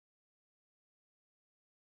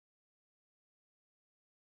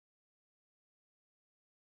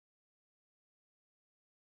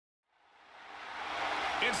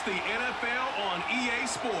It's the NFL on EA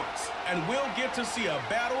Sports, and we'll get to see a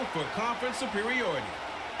battle for conference superiority.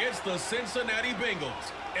 It's the Cincinnati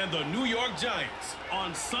Bengals and the New York Giants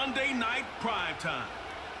on Sunday Night Primetime.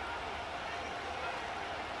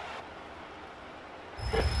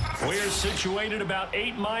 We're situated about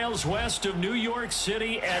 8 miles west of New York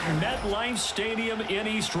City at MetLife Stadium in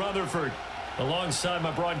East Rutherford. Alongside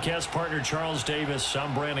my broadcast partner, Charles Davis,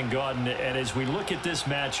 I'm Brandon Gaudin. And as we look at this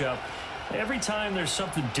matchup, every time there's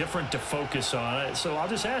something different to focus on. So I'll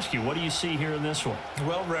just ask you, what do you see here in this one?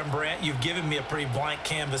 Well, Rembrandt, you've given me a pretty blank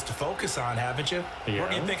canvas to focus on, haven't you? Yeah. Where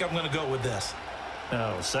do you think I'm going to go with this?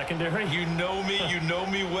 Oh, secondary? You know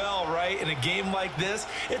me well, right? In a game like this,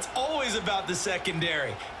 it's always about the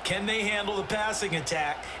secondary. Can they handle the passing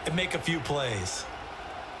attack and make a few plays?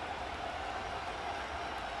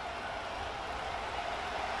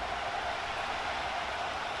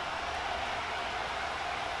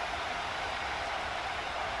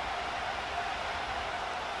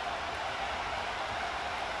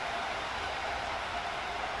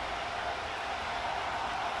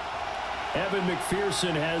 Evan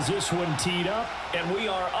McPherson has this one teed up, and we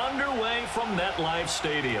are underway from MetLife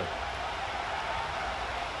Stadium.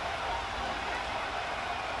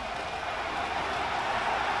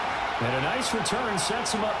 And a nice return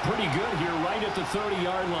sets him up pretty good here right at the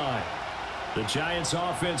 30-yard line. The Giants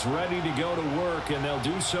offense ready to go to work, and they'll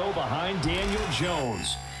do so behind Daniel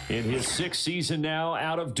Jones in his 6th season now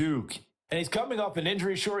out of Duke. And he's coming off an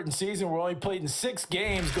injury-shortened season where he only played in 6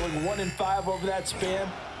 games, going 1-5 over that span,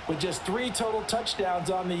 with just 3 total touchdowns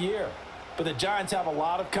on the year. But the Giants have a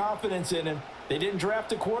lot of confidence in him. They didn't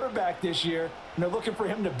draft a quarterback this year, and they're looking for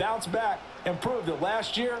him to bounce back and prove that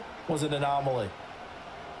last year was an anomaly.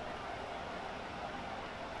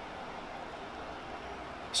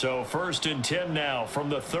 So 1st and 10 now from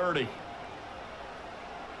the 30.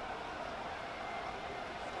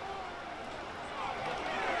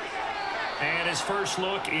 And his first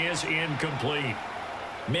look is incomplete.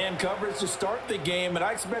 Man coverage to start the game, and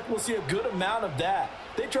I expect we'll see a good amount of that.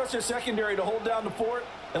 They trust their secondary to hold down the fort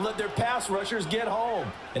and let their pass rushers get home.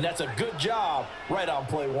 And that's a good job right on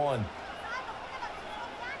play 1.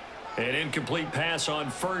 An incomplete pass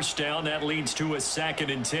on 1st down. That leads to a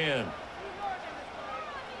 2nd and 10.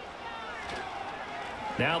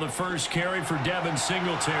 Now the first carry for Devin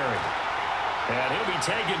Singletary. And he'll be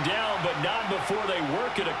taken down, but not before they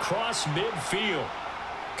work it across midfield.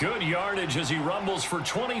 Good yardage as he rumbles for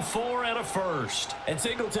 24 and a first. And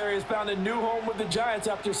Singletary has found a new home with the Giants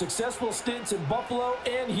after successful stints in Buffalo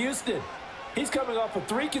and Houston. He's coming off of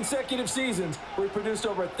 3 consecutive seasons where he produced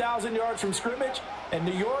over 1,000 yards from scrimmage, and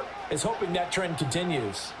New York is hoping that trend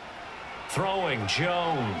continues. Throwing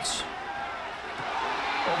Jones.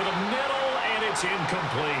 Over the middle, and it's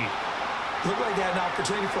incomplete. Looked like they had an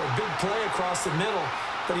opportunity for a big play across the middle,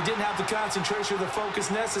 but he didn't have the concentration or the focus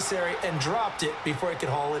necessary and dropped it before he could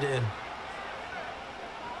haul it in.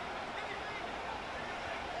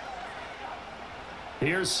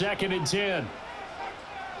 Here's 2nd and 10.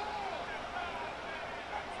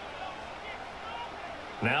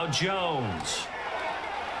 Now Jones.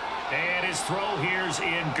 And his throw here's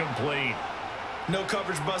incomplete. No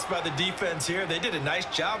coverage bust by the defense here. They did a nice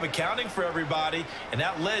job accounting for everybody, and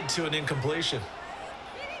that led to an incompletion.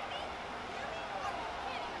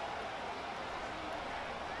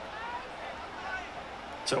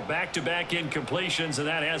 So back-to-back incompletions, and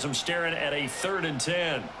that has them staring at a 3rd and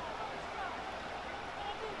 10.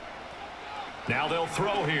 Now they'll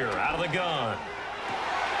throw here out of the gun.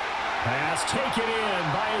 Pass taken in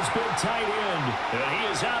by his big tight end. And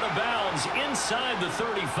he is out of bounds inside the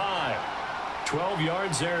 35. 12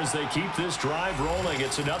 yards there as they keep this drive rolling.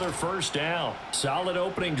 It's another 1st down. Solid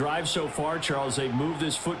opening drive so far, Charles. They've moved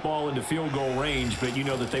this football into field goal range, but you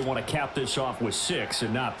know that they want to cap this off with 6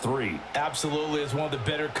 and not 3. Absolutely. As one of the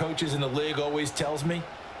better coaches in the league always tells me,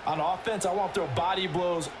 on offense, I want to throw body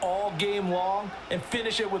blows all game long and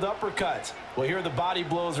finish it with uppercuts. Well, here are the body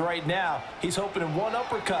blows right now. He's hoping in one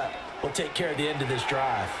uppercut will take care of the end of this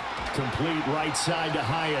drive. Complete right side to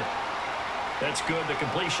Hyatt. That's good. The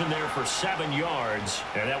completion there for 7 yards,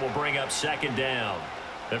 and that will bring up 2nd down.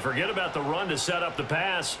 And forget about the run to set up the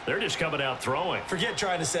pass. They're just coming out throwing. Forget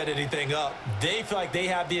trying to set anything up. They feel like they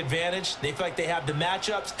have the advantage. They feel like they have the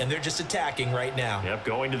matchups, and they're just attacking right now. Yep,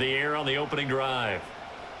 going to the air on the opening drive.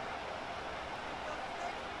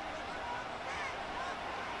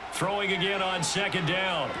 Throwing again on 2nd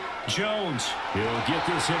down. Jones. He'll get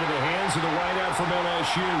this into the hands of the wideout from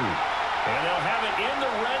LSU. And they'll have it in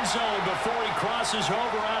the red zone before he crosses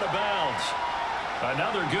over out of bounds.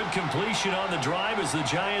 Another good completion on the drive as the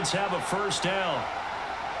Giants have a 1st down.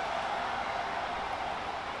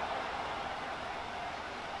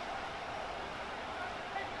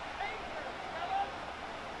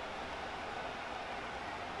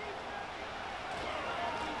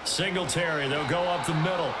 Singletary, they'll go up the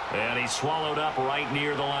middle. And he's swallowed up right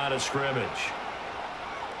near the line of scrimmage.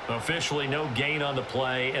 Officially no gain on the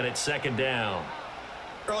play, and it's second down.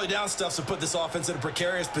 Early down stuff to put this offense in a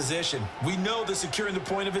precarious position. We know that securing the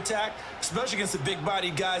point of attack, especially against the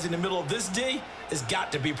big-bodied guys in the middle of this D, has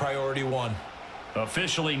got to be priority one.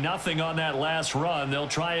 Officially nothing on that last run. They'll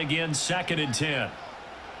try again, 2nd and 10.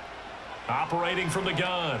 Operating from the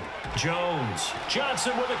gun, Jones.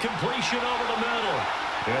 Johnson with a completion over the middle.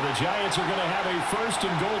 And the Giants are going to have a 1st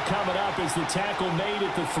and goal coming up as the tackle made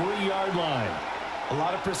at the 3-yard line. A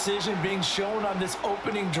lot of precision being shown on this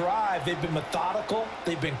opening drive. They've been methodical,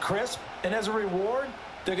 they've been crisp, and as a reward,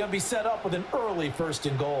 they're going to be set up with an early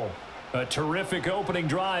 1st and goal. A terrific opening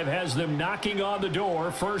drive has them knocking on the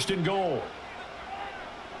door, 1st and goal.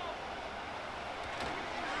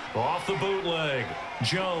 Off the bootleg,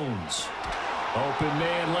 Jones. Open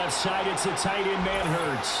man left side, it's a tight end, man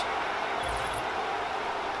Hurts.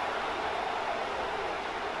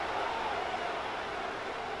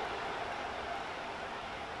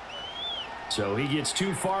 So he gets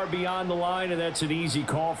too far beyond the line, and that's an easy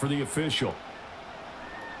call for the official.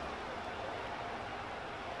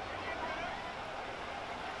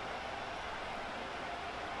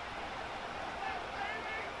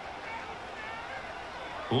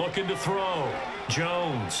 Looking to throw.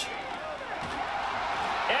 Jones.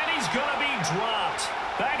 And he's going to be dropped.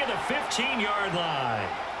 Back at the 15-yard line.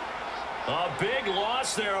 A big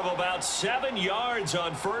loss there of about 7 yards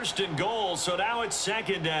on 1st and goal, so now it's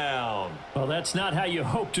 2nd down. Well, that's not how you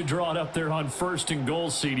hope to draw it up there on 1st and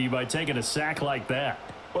goal, CD, by taking a sack like that.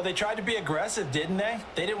 Well, they tried to be aggressive, didn't they?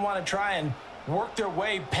 They didn't want to try and work their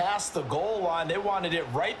way past the goal line. They wanted it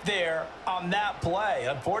right there on that play.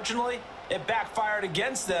 Unfortunately, it backfired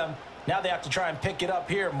against them. Now they have to try and pick it up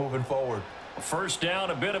here moving forward. 1st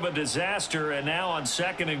down, a bit of a disaster, and now on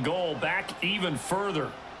 2nd and goal, back even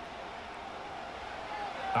further.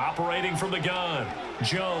 Operating from the gun,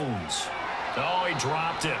 Jones. Oh, he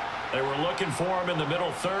dropped it. They were looking for him in the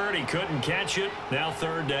middle 3rd. He couldn't catch it. Now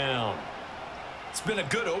 3rd down. It's been a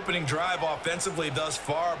good opening drive offensively thus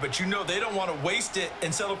far, but you know they don't want to waste it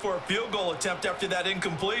and settle for a field goal attempt after that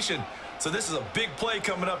incompletion. So this is a big play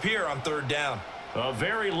coming up here on 3rd down. A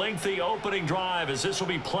very lengthy opening drive as this will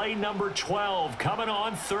be play number 12 coming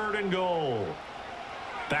on 3rd and goal.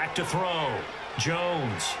 Back to throw.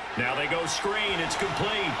 Jones. Now they go screen. It's complete.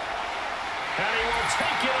 And he will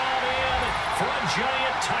take it on in for a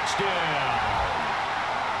Giant touchdown.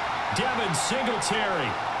 Devin Singletary.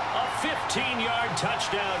 A 15-yard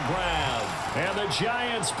touchdown grab. And the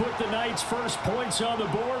Giants put the Knights' first points on the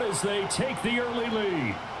board as they take the early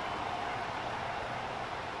lead.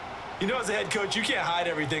 You know, as a head coach, you can't hide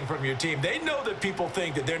everything from your team. They know that people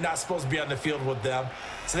think that they're not supposed to be on the field with them.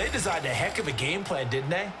 So they designed a heck of a game plan, didn't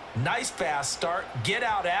they? Nice fast start, get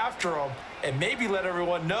out after them, and maybe let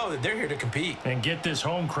everyone know that they're here to compete. And get this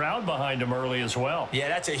home crowd behind them early as well. Yeah,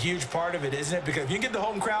 that's a huge part of it, isn't it? Because if you can get the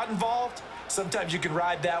home crowd involved, sometimes you can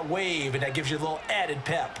ride that wave, and that gives you a little added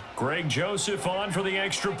pep. Greg Joseph on for the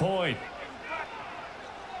extra point.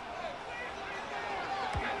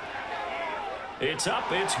 It's up,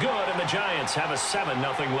 it's good, and the Giants have a 7-0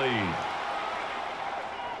 lead.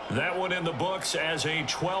 That one in the books as a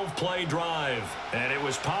 12-play drive, and it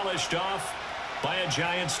was polished off by a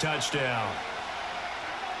Giants touchdown.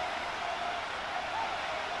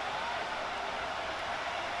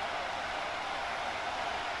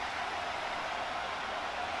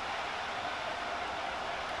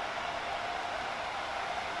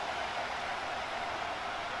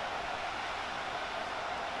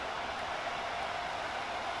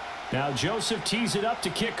 Now Joseph tees it up to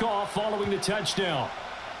kick off following the touchdown.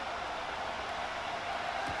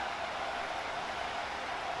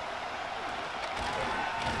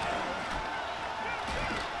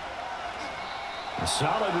 A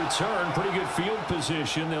solid return, pretty good field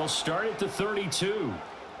position. They'll start at the 32.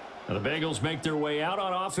 Now the Bengals make their way out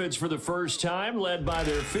on offense for the first time, led by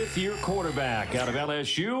their 5th-year quarterback out of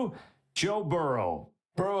LSU, Joe Burrow.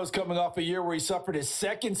 Burrow is coming off a year where he suffered his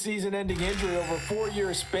 2nd season-ending injury over a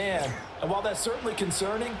 4-year span. And while that's certainly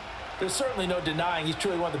concerning, there's certainly no denying he's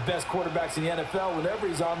truly one of the best quarterbacks in the NFL whenever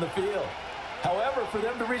he's on the field. However, for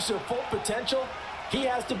them to reach their full potential, he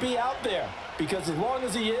has to be out there. Because as long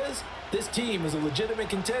as he is, this team is a legitimate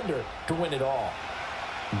contender to win it all.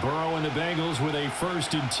 Burrow and the Bengals with a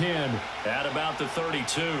 1st and 10 at about the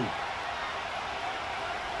 32.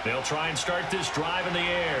 They'll try and start this drive in the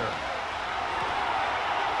air.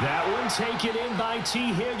 That one taken in by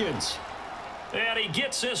T. Higgins. And he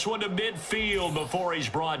gets this one to midfield before he's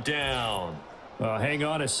brought down. Hang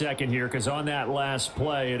on a second here, because on that last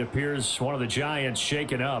play, it appears one of the Giants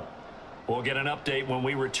shaken up. We'll get an update when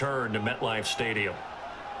we return to MetLife Stadium.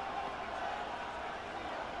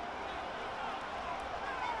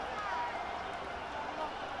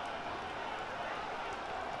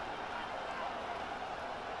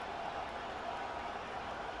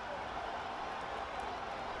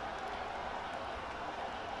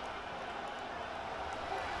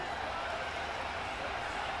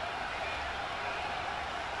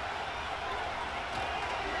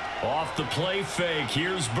 Off the play fake,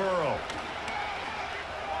 here's Burrow.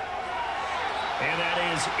 And that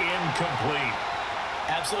is incomplete.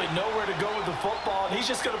 Absolutely nowhere to go with the football, and he's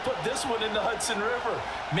just going to put this one in the Hudson River.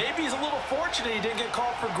 Maybe he's a little fortunate he didn't get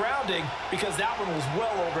called for grounding because that one was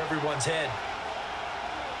well over everyone's head.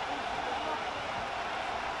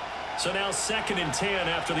 So now 2nd and 10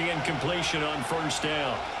 after the incompletion on first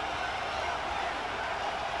down.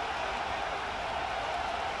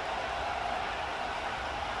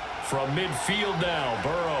 From midfield now,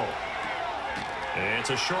 Burrow. It's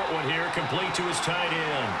a short one here, complete to his tight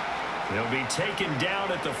end. He'll be taken down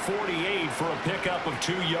at the 48 for a pickup of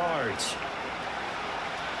 2 yards.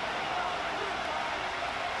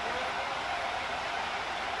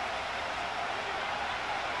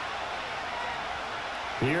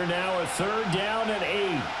 Here now a 3rd down and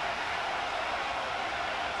 8.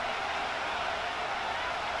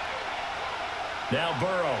 Now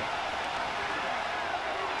Burrow.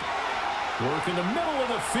 Work in the middle of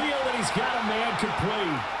the field, and he's got a man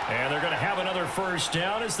complete. And they're going to have another first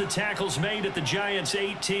down as the tackle's made at the Giants'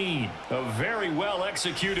 18. A very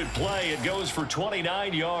well-executed play. It goes for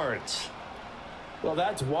 29 yards. Well,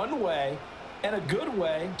 that's one way and a good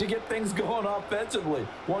way to get things going offensively.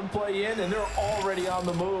 One play in, and they're already on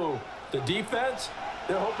the move. The defense,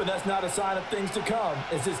 they're hoping that's not a sign of things to come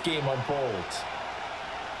as this game unfolds.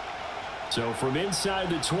 So from inside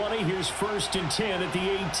the 20, here's 1st and 10 at the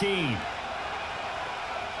 18.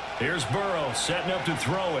 Here's Burrow setting up to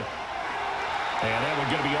throw it. And that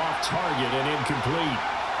one's going to be off target and incomplete.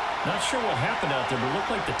 Not sure what happened out there, but it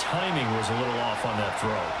looked like the timing was a little off on that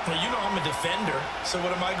throw. Well, you know I'm a defender, so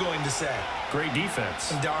what am I going to say? Great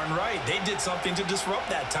defense. Darn right. They did something to disrupt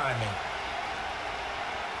that timing.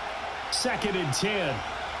 2nd and 10.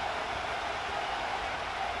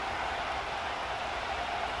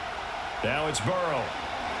 Now it's Burrow.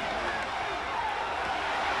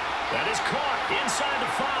 That is caught inside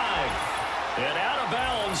the 5. And out of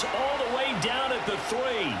bounds all the way down at the 3.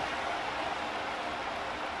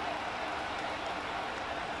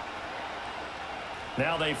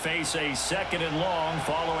 Now they face a 2nd and long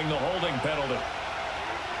following the holding penalty.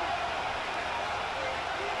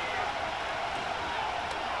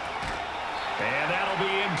 And that'll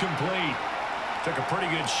be incomplete. Took a pretty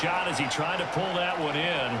good shot as he tried to pull that one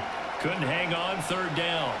in. Couldn't hang on, 3rd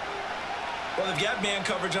down. Well, they've got man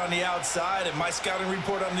coverage on the outside, and my scouting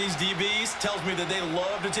report on these DBs tells me that they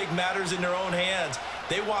love to take matters in their own hands.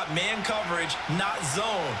 They want man coverage, not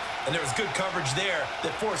zone. And there was good coverage there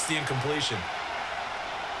that forced the incompletion.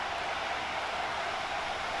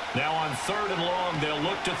 Now on 3rd and long, they'll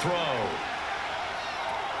look to throw.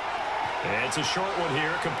 It's a short one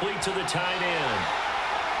here, complete to the tight end.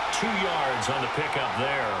 2 yards on the pickup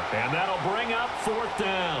there. And that'll bring up 4th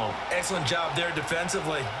down. Excellent job there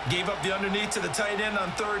defensively. Gave up the underneath to the tight end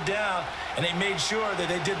on 3rd down, and they made sure that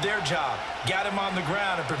they did their job. Got him on the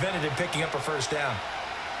ground and prevented him picking up a 1st down.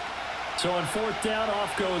 So on 4th down,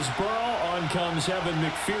 off goes Burrow. On comes Evan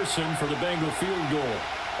McPherson for the Bengal field goal.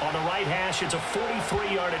 On the right hash, it's a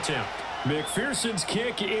 43-yard attempt. McPherson's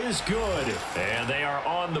kick is good. And they are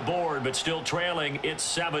on the board, but still trailing. It's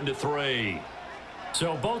 7-3.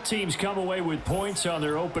 So both teams come away with points on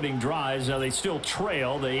their opening drives. Now they still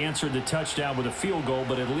trail. They answered the touchdown with a field goal,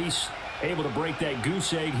 but at least able to break that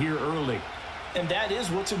goose egg here early. And that is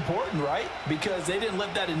what's important, right? Because they didn't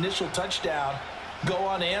let that initial touchdown go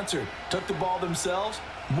unanswered. Took the ball themselves,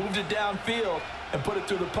 moved it downfield, and put it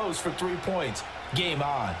through the post for 3 points. Game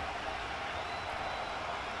on.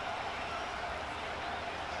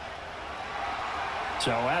 So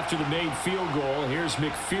after the made field goal, here's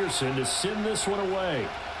McPherson to send this one away.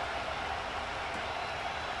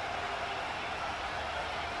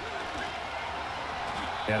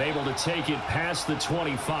 And able to take it past the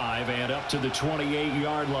 25 and up to the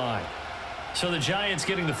 28-yard line. So the Giants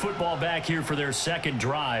getting the football back here for their 2nd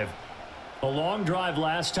drive. A long drive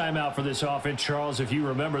last time out for this offense, Charles. If you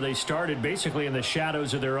remember, they started basically in the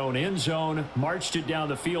shadows of their own end zone, marched it down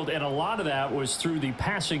the field, and a lot of that was through the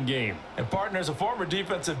passing game. And partner, as a former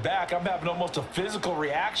defensive back, I'm having almost a physical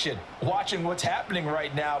reaction watching what's happening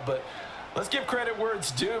right now. But let's give credit where it's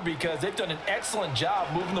due because they've done an excellent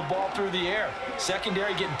job moving the ball through the air.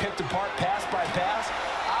 Secondary getting picked apart pass by pass.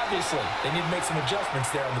 Obviously, they need to make some adjustments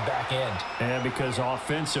there on the back end. And because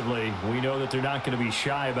offensively, we know that they're not going to be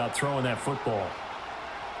shy about throwing that football.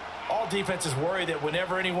 All defenses worry that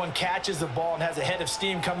whenever anyone catches the ball and has a head of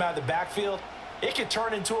steam come out of the backfield, it could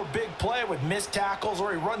turn into a big play with missed tackles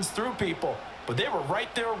or he runs through people. But they were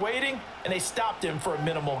right there waiting, and they stopped him for a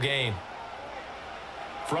minimal gain.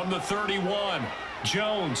 From the 31,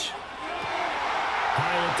 Jones.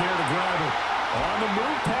 Hyatt there to grab it. On the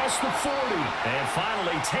move past the 40. And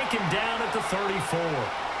finally taken down at the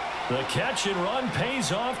 34. The catch and run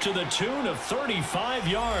pays off to the tune of 35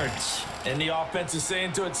 yards. And the offense is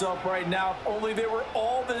saying to itself right now, only they were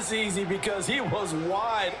all this easy because he was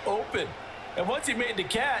wide open. And once he made the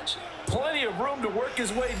catch, plenty of room to work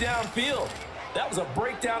his way downfield. That was a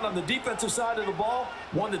breakdown on the defensive side of the ball,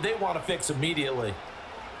 one that they want to fix immediately.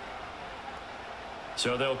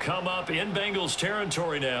 So they'll come up in Bengals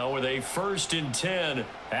territory now with a 1st and 10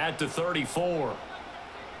 at the 34.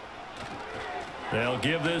 They'll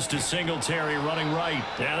give this to Singletary running right.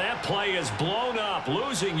 And that play is blown up,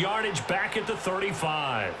 losing yardage back at the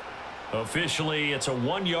 35. Officially, it's a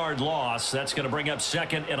 1-yard loss. That's going to bring up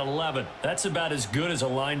 2nd and 11. That's about as good as a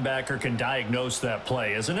linebacker can diagnose that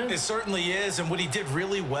play, isn't it? It certainly is, and what he did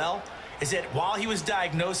really well is that while he was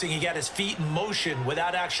diagnosing, he got his feet in motion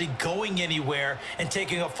without actually going anywhere and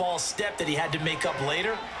taking a false step that he had to make up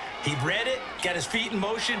later. He read it, got his feet in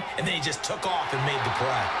motion, and then he just took off and made the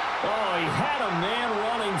play. Oh, he had a man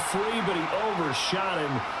running free, but he overshot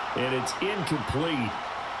him, and it's incomplete.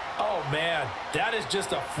 Oh, man, that is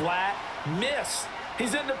just a flat miss.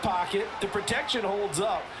 He's in the pocket. The protection holds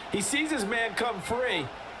up. He sees his man come free,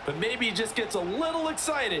 but maybe he just gets a little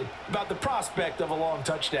excited about the prospect of a long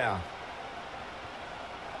touchdown.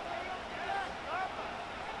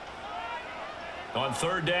 On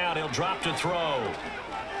 3rd down, he'll drop to throw.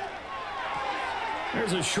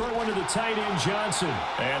 There's a short one to the tight end, Johnson.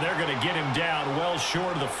 And they're going to get him down well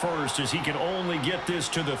short of the 1st as he can only get this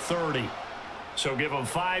to the 30. So give him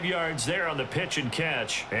 5 yards there on the pitch and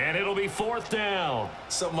catch. And it'll be 4th down.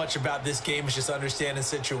 So much about this game is just understanding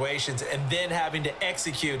situations and then having to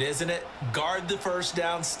execute, isn't it? Guard the 1st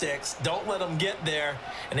down sticks. Don't let them get there.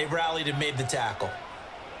 And they rallied and made the tackle.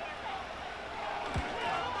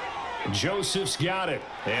 Joseph's got it.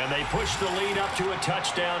 And they push the lead up to a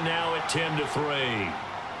touchdown now at 10-3.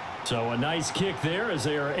 So a nice kick there as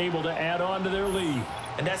they are able to add on to their lead.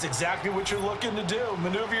 And that's exactly what you're looking to do.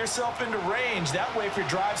 Maneuver yourself into range. That way, if your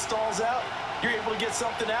drive stalls out, you're able to get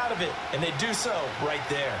something out of it. And they do so right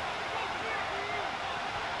there.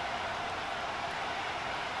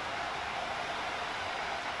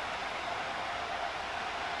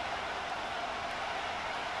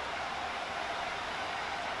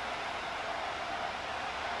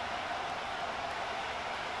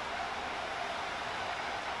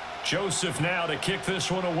 Joseph now to kick this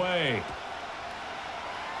one away.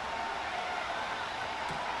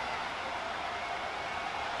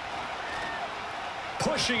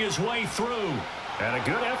 Pushing his way through. And a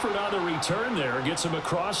good effort on the return there. Gets him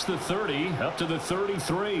across the 30 up to the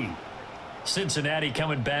 33. Cincinnati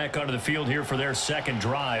coming back onto the field here for their 2nd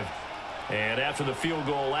drive. And after the field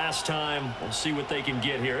goal last time, we'll see what they can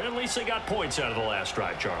get here. At least they got points out of the last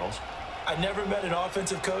drive, Charles. I never met an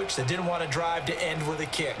offensive coach that didn't want to drive to end with a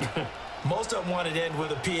kick. Most of them want to end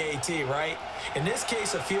with a PAT, right? In this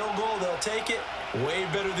case, a field goal, they'll take it. Way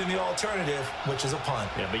better than the alternative, which is a punt.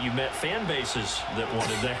 Yeah, but you met fan bases that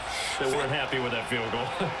wanted that, that weren't happy with that field goal.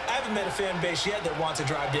 I haven't met a fan base yet that wants to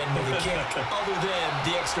drive to end with a kick other than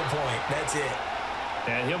the extra point. That's it.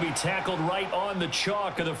 And he'll be tackled right on the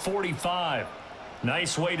chalk of the 45.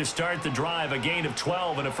 Nice way to start the drive, a gain of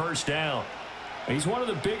 12 and a 1st down. He's one of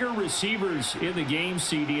the bigger receivers in the game,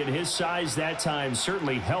 CD, and his size that time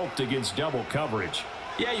certainly helped against double coverage.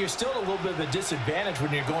 Yeah, you're still at a little bit of a disadvantage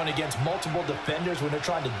when you're going against multiple defenders when they're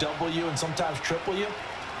trying to double you and sometimes triple you.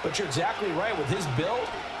 But you're exactly right. With his build,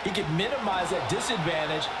 he could minimize that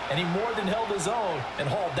disadvantage, and he more than held his own and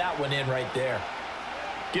hauled that one in right there.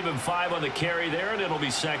 Give him 5 on the carry there, and it'll be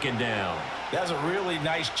 2nd down. That's a really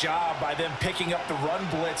nice job by them picking up the run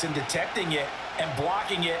blitz and detecting it and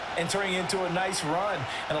blocking it and turning it into a nice run.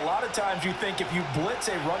 And a lot of times you think if you blitz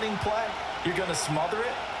a running play, you're going to smother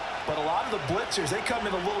it. But a lot of the blitzers, they come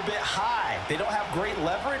in a little bit high. They don't have great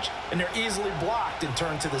leverage, and they're easily blocked and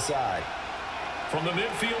turned to the side. From the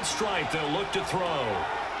midfield stripe, they'll look to throw.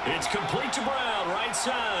 It's complete to Brown, right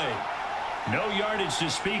side. No yardage to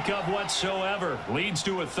speak of whatsoever. Leads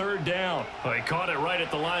to a 3rd down. Well, he caught it right at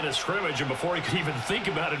the line of scrimmage, and before he could even think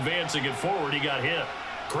about advancing it forward, he got hit.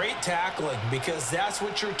 Great tackling, because that's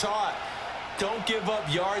what you're taught. Don't give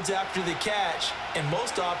up yards after the catch, and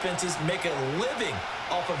most offenses make a living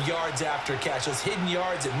off of yards after catch. Those hidden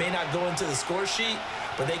yards that may not go into the score sheet,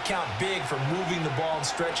 but they count big for moving the ball and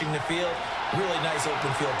stretching the field. Really nice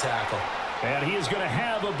open field tackle. And he is going to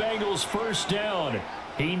have a Bengals first down.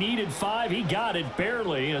 He needed 5. He got it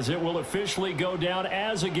barely, as it will officially go down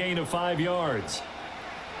as a gain of 5 yards.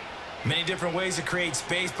 Many different ways to create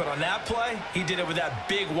space, but on that play, he did it with that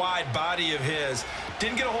big, wide body of his.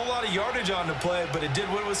 Didn't get a whole lot of yardage on the play, but it did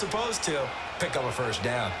what it was supposed to. Pick up a first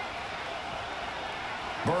down.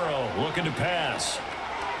 Burrow looking to pass.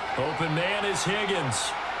 Open man is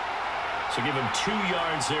Higgins. So give him 2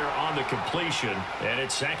 yards there on the completion, and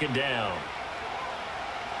it's second down.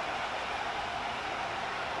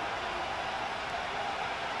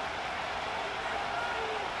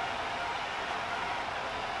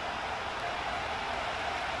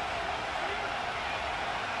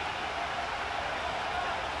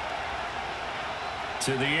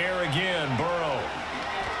 To the air again, Burrow.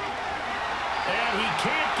 And he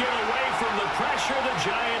can't get away from the pressure. The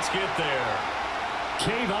Giants get there.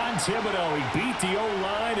 Kayvon Thibodeau, he beat the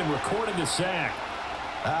O-line and recorded the sack.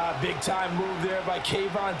 Big-time move there by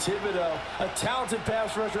Kayvon Thibodeau. A talented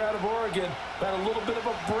pass rusher out of Oregon. Had a little bit of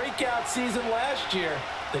a breakout season last year.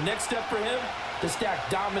 The next step for him, to stack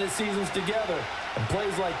dominant seasons together. And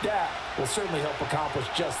plays like that will certainly help accomplish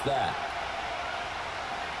just that.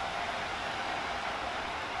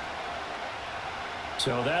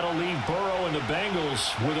 So that'll leave Burrow and the Bengals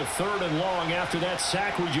with a 3rd and long after that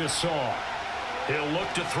sack we just saw. He'll look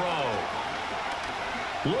to throw.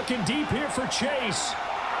 Looking deep here for Chase.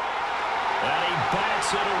 And he bats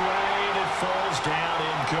it away, and it falls down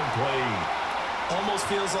incomplete. Almost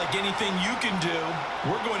feels like anything you can do,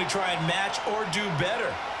 we're going to try and match or do better.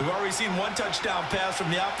 We've already seen 1 touchdown pass from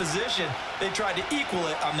the opposition. They tried to equal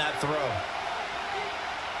it on that throw.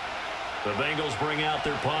 The Bengals bring out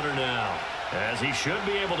their punter now, as he should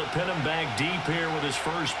be able to pin him back deep here with his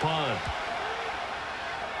first punt.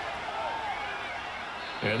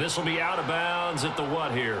 And this will be out of bounds at the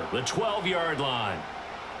what here? The 12-yard line.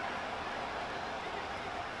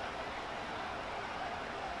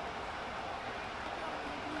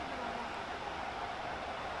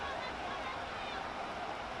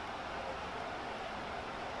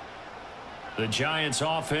 The Giants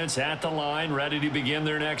offense at the line, ready to begin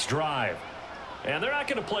their next drive. And they're not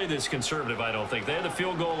going to play this conservative, I don't think. They had the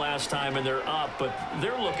field goal last time, and they're up, but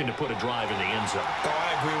they're looking to put a drive in the end zone. Oh,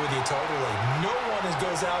 I agree with you totally. No one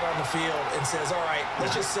goes out on the field and says, all right,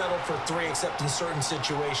 let's just settle for 3, except in certain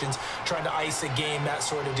situations, trying to ice a game, that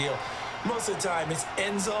sort of deal. Most of the time, it's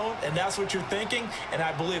end zone, and that's what you're thinking, and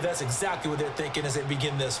I believe that's exactly what they're thinking as they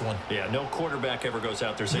begin this one. Yeah, no quarterback ever goes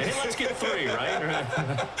out there saying, hey, let's get 3,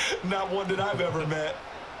 right? Not one that I've ever met.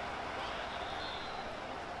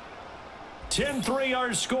 10-3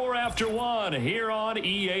 our score after 1 here on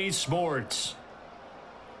EA Sports.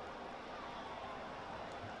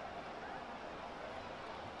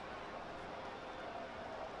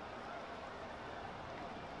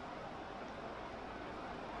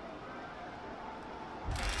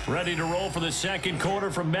 Ready to roll for the second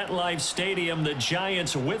quarter from MetLife Stadium. The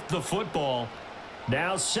Giants with the football.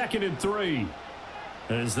 Now 2nd and 3.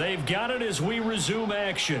 As they've got it as we resume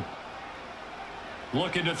action.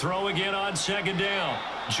 Looking to throw again on 2nd down.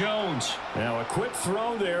 Jones. Now a quick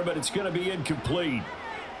throw there, but it's going to be incomplete.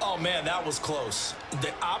 Oh, man, that was close.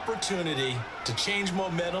 The opportunity to change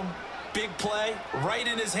momentum, big play, right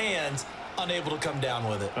in his hands, unable to come down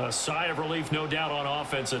with it. A sigh of relief, no doubt, on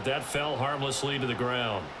offense that fell harmlessly to the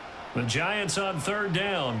ground. The Giants on 3rd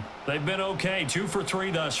down. They've been okay, 2 for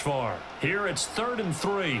 3 thus far. Here it's 3rd and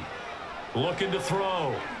 3. Looking to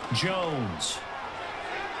throw. Jones.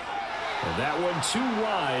 And that one too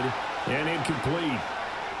wide and incomplete.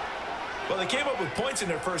 Well, they came up with points in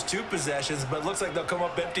their first 2 possessions, but it looks like they'll come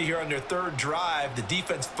up empty here on their 3rd drive. The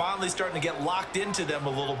defense finally starting to get locked into them a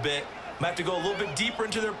little bit. Might have to go a little bit deeper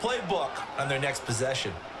into their playbook on their next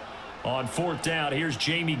possession. On 4th down, here's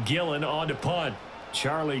Jamie Gillen on to punt.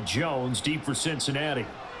 Charlie Jones deep for Cincinnati.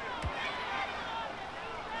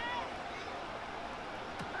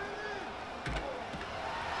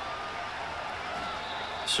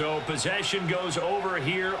 So possession goes over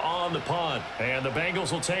here on the punt. And the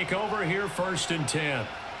Bengals will take over here 1st and 10.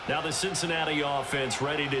 Now the Cincinnati offense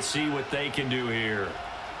ready to see what they can do here.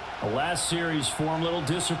 The last series form a little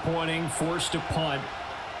disappointing, forced to punt.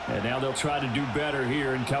 And now they'll try to do better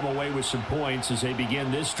here and come away with some points as they begin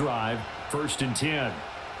this drive. 1st and 10.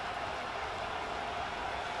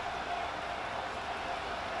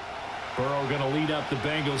 Burrow going to lead up the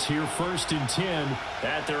Bengals here 1st and 10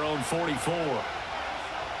 at their own 44.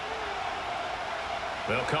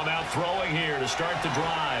 They'll come out throwing here to start the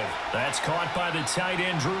drive. That's caught by the tight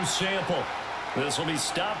end, Drew Sample. This will be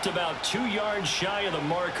stopped about 2 yards shy of the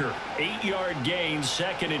marker. 8-yard gain,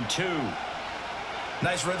 2nd and 2.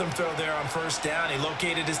 Nice rhythm throw there on first down. He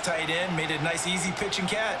located his tight end, made a nice easy pitch and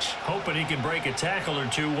catch. Hoping he can break a tackle or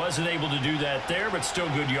two. Wasn't able to do that there, but still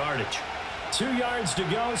good yardage. 2 yards to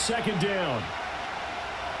go, 2nd down.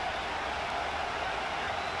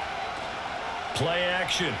 Play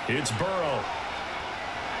action. It's Burrow.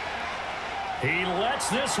 He lets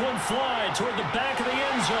this one fly toward the back of the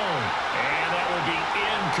end zone. And that will be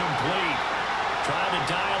incomplete. Trying to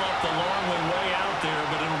dial up the long one way out there,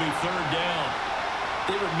 but it'll be 3rd down.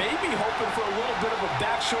 They were maybe hoping for a little bit of a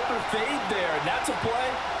back shoulder fade there. And that's a play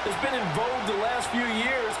that's been in vogue the last few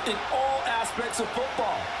years in all aspects of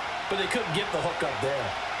football. But they couldn't get the hook up there.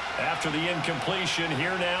 After the incompletion,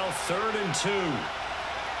 here now, 3rd and 2.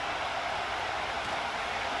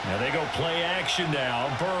 Now they go play action now.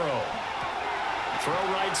 Burrow. Throw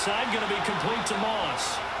right side, going to be complete to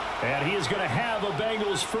Moss. And he is going to have a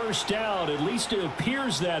Bengals first down. At least it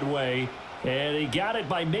appears that way. And he got it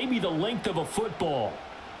by maybe the length of a football.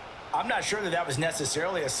 I'm not sure that was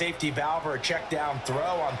necessarily a safety valve or a check down throw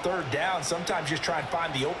on 3rd down. Sometimes just try and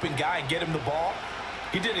find the open guy and get him the ball.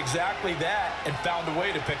 He did exactly that and found a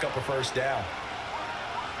way to pick up a first down.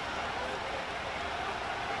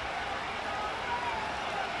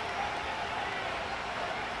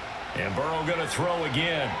 And Burrow going to throw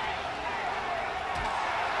again.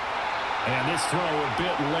 And this throw a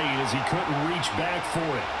bit late as he couldn't reach back for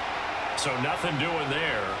it. So nothing doing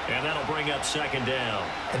there, and that'll bring up 2nd down.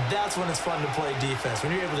 And that's when it's fun to play defense.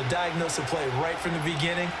 When you're able to diagnose a play right from the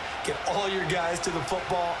beginning, get all your guys to the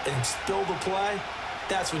football and spill the play,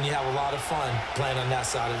 that's when you have a lot of fun playing on that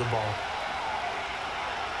side of the ball.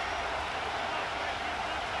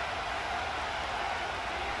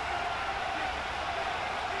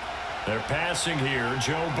 They're passing here.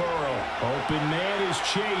 Joe Burrow. Open man is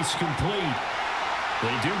Chase, complete. They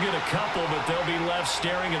do get a couple, but they'll be left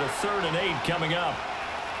staring at a 3rd and 8 coming up.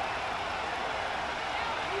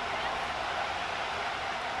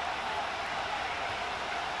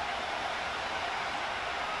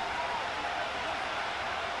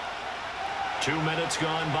 Two minutes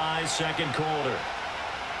gone by, 2nd quarter.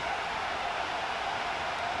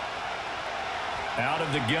 Out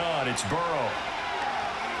of the gun, it's Burrow.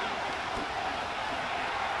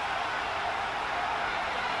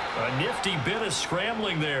 A nifty bit of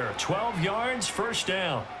scrambling there. 12 yards, first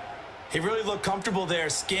down. He really looked comfortable there,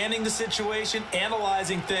 scanning the situation,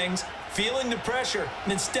 analyzing things, feeling the pressure,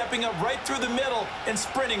 and then stepping up right through the middle and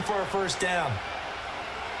sprinting for a first down.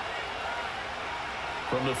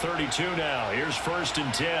 From the 32 now, here's 1st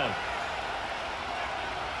and 10.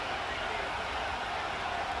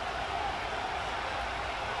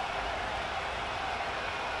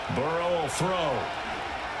 Burrow will throw.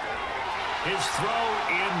 His throw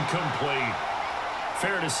incomplete.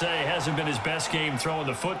 Fair to say, hasn't been his best game throwing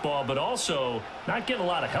the football, but also not getting a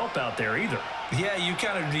lot of help out there either. Yeah, you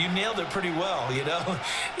nailed it pretty well, you know.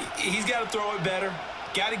 He's got to throw it better,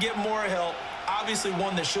 got to get more help. Obviously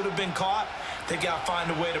one that should have been caught. They got to find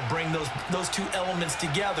a way to bring those two elements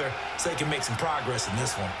together so they can make some progress in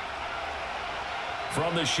this one.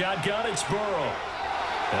 From the shotgun, it's Burrow.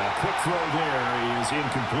 A quick throw there is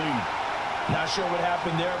incomplete. Not sure what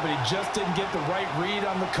happened there, but he just didn't get the right read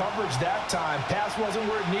on the coverage that time. Pass wasn't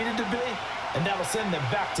where it needed to be, and that'll send them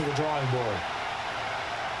back to the drawing board.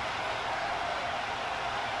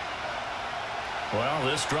 Well,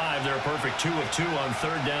 this drive, they're a perfect 2 of 2 on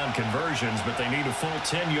 3rd down conversions, but they need a full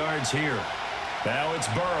 10 yards here. Now it's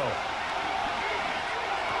Burrow.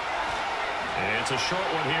 It's a short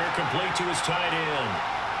one here, complete to his tight end.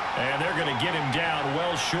 And they're going to get him down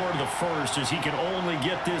well short of the 1st as he can only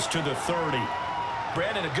get this to the 30.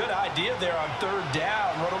 Brandon, a good idea there on 3rd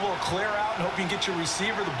down. Run a little clear out and hope you can get your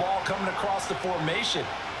receiver the ball coming across the formation.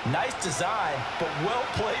 Nice design, but well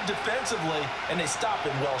played defensively, and they stop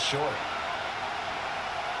him well short.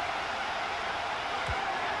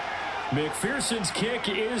 McPherson's kick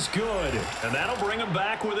is good, and that'll bring him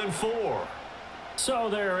back within 4. So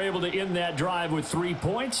they're able to end that drive with 3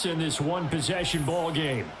 points in this one-possession ball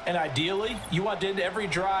game. And ideally, you want to end every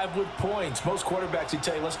drive with points. Most quarterbacks would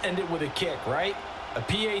tell you, let's end it with a kick, right? A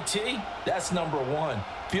PAT, that's number 1.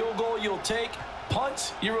 Field goal you'll take.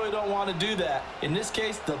 Punts, you really don't want to do that. In this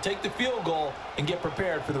case, they'll take the field goal and get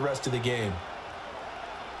prepared for the rest of the game.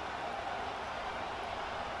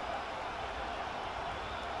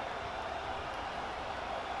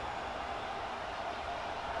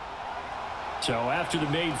 So after the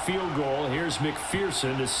made field goal, here's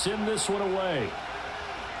McPherson to send this one away.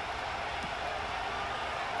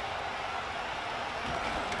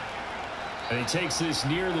 And he takes this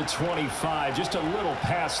near the 25. Just a little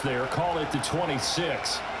pass there. Call it the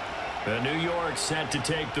 26. The New York set to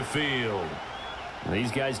take the field.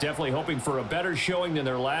 These guys definitely hoping for a better showing than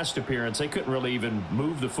their last appearance. They couldn't really even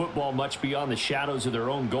move the football much beyond the shadows of their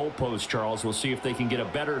own goalpost, Charles. We'll see if they can get a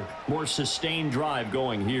better, more sustained drive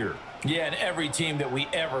going here. Yeah, and every team that we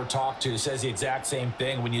ever talk to says the exact same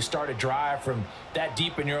thing. When you start a drive from that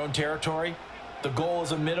deep in your own territory, the goal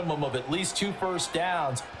is a minimum of at least 2 first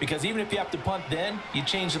downs, because even if you have to punt then, you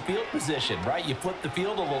change the field position, right? You flip the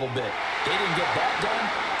field a little bit. They didn't get that done.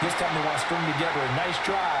 This time they want to string together a nice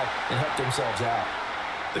drive and help themselves out.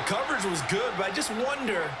 The coverage was good, but I just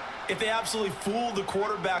wonder if they absolutely fooled the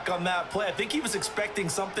quarterback on that play. I think he was expecting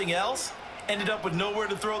something else, ended up with nowhere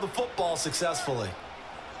to throw the football successfully.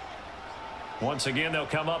 Once again, they'll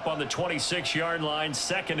come up on the 26-yard line,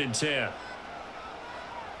 2nd and 10.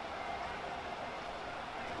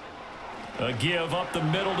 A give up the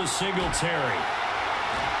middle to Singletary.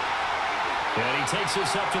 And he takes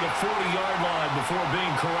us up to the 40-yard line before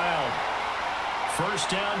being corralled. First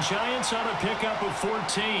down, Giants on a pickup of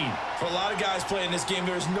 14. For a lot of guys playing this game,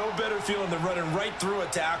 there's no better feeling than running right through a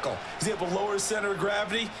tackle. He's able to lower his center of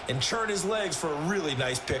gravity and churn his legs for a really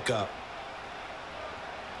nice pickup.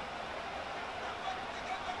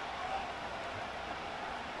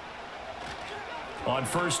 On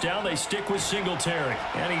first down, they stick with Singletary.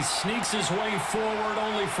 And he sneaks his way forward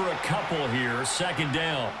only for a couple here. 2nd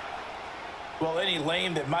down. Well, any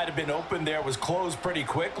lane that might have been open there was closed pretty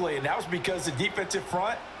quickly, and that was because the defensive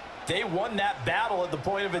front, they won that battle at the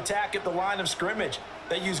point of attack at the line of scrimmage.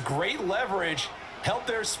 They used great leverage, held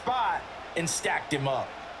their spot, and stacked him up.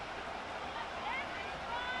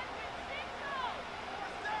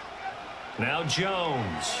 Now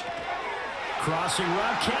Jones. Crossing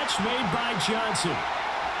route, catch made by Johnson.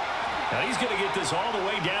 Now he's going to get this all the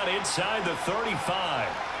way down inside the 35.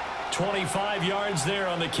 25 yards there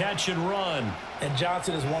on the catch and run. And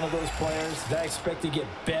Johnson is one of those players that I expect to get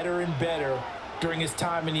better and better during his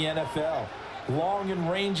time in the NFL. Long and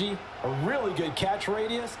rangy, a really good catch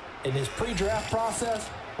radius. In his pre-draft process,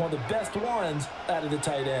 one of the best ones out of the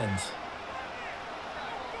tight ends.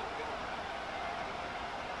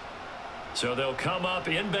 So they'll come up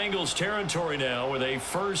in Bengals territory now with a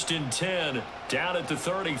 1st and 10 down at the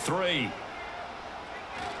 33.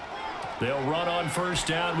 They'll run on first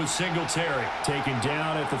down with Singletary, taken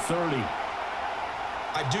down at the 30.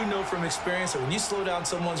 I do know from experience that when you slow down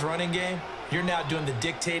someone's running game, you're now doing the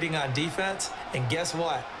dictating on defense. And guess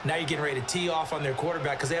what? Now you're getting ready to tee off on their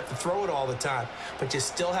quarterback because they have to throw it all the time. But you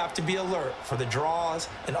still have to be alert for the draws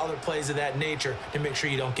and other plays of that nature to make sure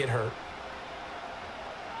you don't get hurt.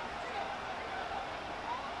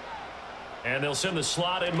 And they'll send the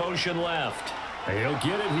slot in motion left. He'll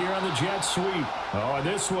get it here on the jet sweep. Oh, and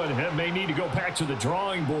this one may need to go back to the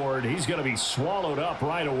drawing board. He's going to be swallowed up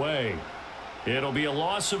right away. It'll be a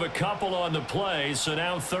loss of a couple on the play, so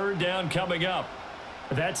now 3rd down coming up.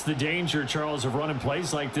 That's the danger, Charles, of running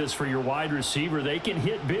plays like this for your wide receiver. They can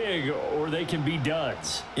hit big or they can be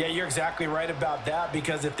duds. Yeah, you're exactly right about that,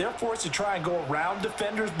 because if they're forced to try and go around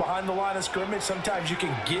defenders behind the line of scrimmage, sometimes you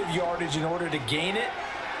can give yardage in order to gain it.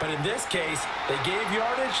 But in this case, they gave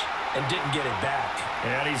yardage and didn't get it back.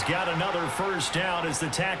 And he's got another first down as the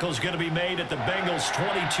tackle's going to be made at the Bengals'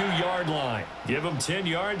 22-yard line. Give them 10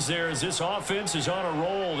 yards there as this offense is on a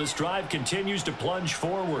roll. This drive continues to plunge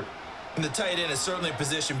forward. And the tight end is certainly a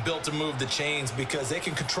position built to move the chains because they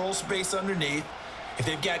can control space underneath. If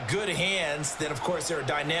they've got good hands, then, of course, they're a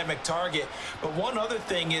dynamic target. But one other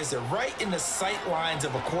thing is they're right in the sight lines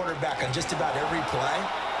of a quarterback on just about every play.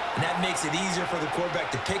 And that makes it easier for the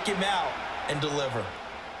quarterback to pick him out and deliver.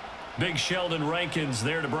 Big Sheldon Rankins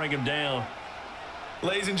there to bring him down.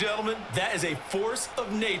 Ladies and gentlemen, that is a force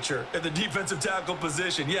of nature at the defensive tackle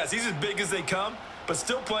position. Yes, he's as big as they come, but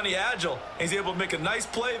still plenty agile. And he's able to make a nice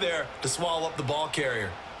play there to swallow up the ball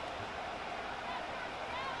carrier.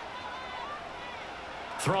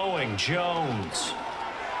 Throwing Jones.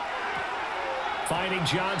 Finding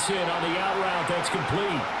Johnson on the out route. That's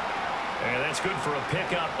complete. And that's good for a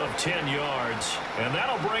pickup of 10 yards. And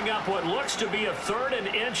that'll bring up what looks to be a 3rd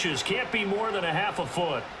and inches. Can't be more than a half a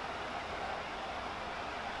foot.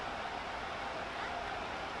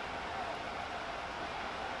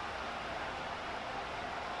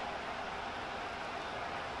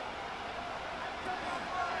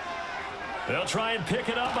 They'll try and pick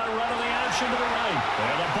it up by running the action to the right.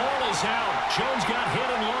 And the ball is out. Jones got hit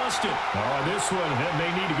and lost it. Oh, this one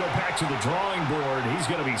may need to go back to the drawing board. He's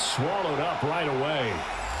going to be swallowed up right away.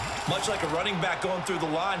 Much like a running back going through the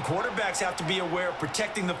line, quarterbacks have to be aware of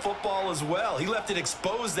protecting the football as well. He left it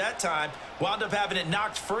exposed that time, wound up having it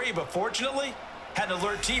knocked free, but fortunately, had an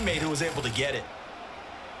alert teammate who was able to get it.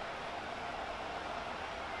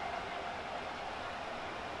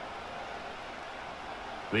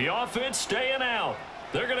 The offense staying out.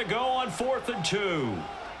 They're going to go on 4th and 2.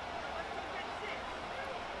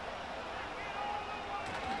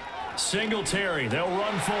 Singletary, they'll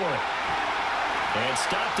run for it. And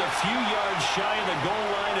stopped a few yards shy of the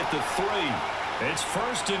goal line at the 3. It's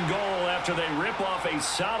 1st and goal after they rip off a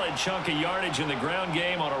solid chunk of yardage in the ground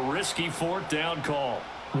game on a risky 4th down call.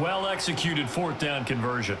 Well-executed 4th down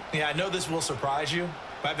conversion. Yeah, I know this will surprise you,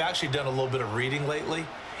 but I've actually done a little bit of reading lately,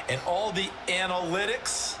 and all the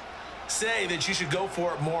analytics say that you should go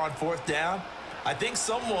for it more on 4th down. I think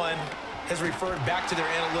someone has referred back to their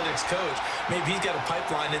analytics coach. Maybe he's got a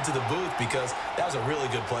pipeline into the booth because that was a really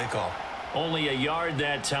good play call. Only a yard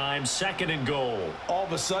that time, 2nd and goal. All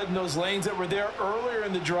of a sudden, those lanes that were there earlier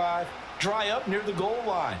in the drive dry up near the goal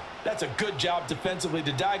line. That's a good job defensively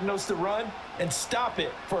to diagnose the run and stop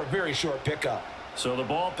it for a very short pickup. So the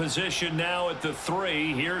ball position now at the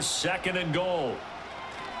 3. Here's 2nd and goal.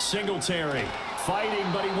 Singletary fighting,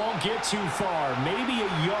 but he won't get too far. Maybe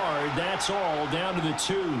a yard, that's all, down to the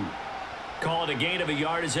 2. Call it a gain of a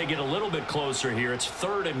yard as they get a little bit closer here. It's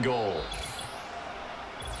 3rd and goal.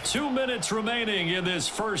 2 minutes remaining in this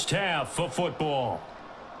first half of football.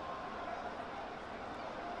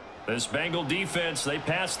 This Bengal defense, they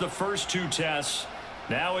passed the first 2 tests.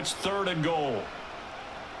 Now it's 3rd and goal.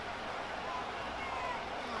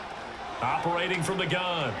 Operating from the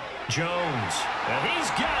gun, Jones. And he's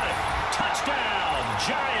got it. Touchdown,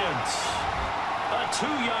 Giants. A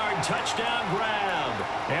 2-yard touchdown grab.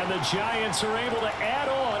 And the Giants are able to add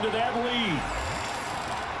on to that lead.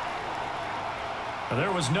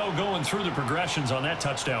 There was no going through the progressions on that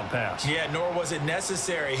touchdown pass. Yeah, nor was it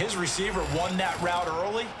necessary. His receiver won that route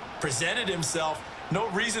early, presented himself. No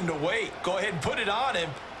reason to wait. Go ahead and put it on him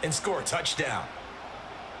and score a touchdown.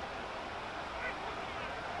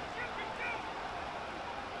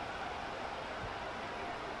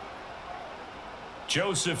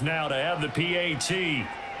 Joseph now to have the PAT.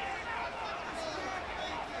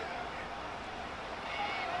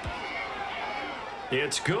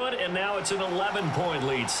 It's good, and now it's an 11-point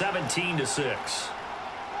lead, 17-6.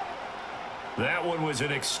 That one was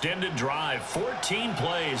an extended drive, 14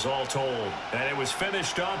 plays all told, and it was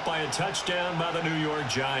finished off by a touchdown by the New York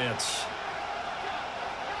Giants.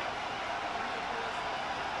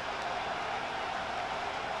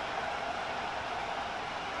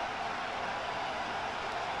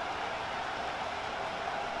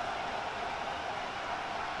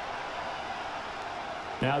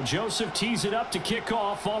 Now Joseph tees it up to kick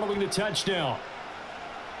off following the touchdown.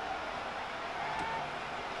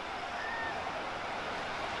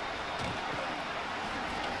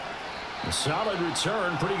 A solid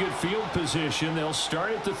return, pretty good field position. They'll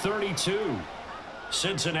start at the 32.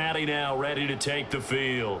 Cincinnati now ready to take the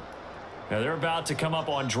field. Now they're about to come up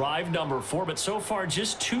on drive number 4, but so far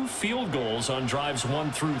just 2 field goals on drives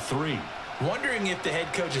 1 through 3. Wondering if the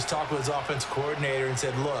head coach has talked with his offense coordinator and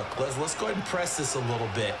said, look, let's go ahead and press this a little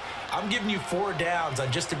bit. I'm giving you 4 downs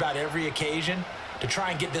on just about every occasion to try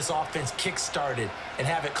and get this offense kick-started and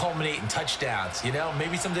have it culminate in touchdowns. You know,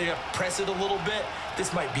 maybe someday you press it a little bit.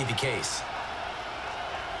 This might be the case.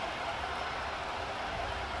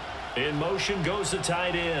 In motion goes the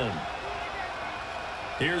tight end.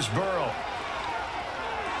 Here's Burrow.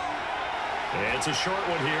 It's a short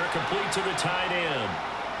one here, complete to the tight end.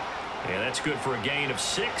 Yeah, that's good for a gain of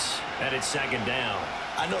 6, and it's 2nd down.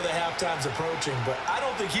 I know the halftime's approaching, but I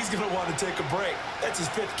don't think he's going to want to take a break. That's his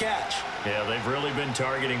 5th catch. Yeah, they've really been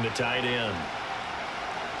targeting the tight end.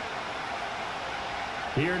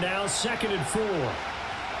 Here now, 2nd and 4.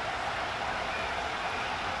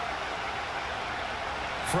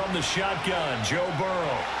 From the shotgun, Joe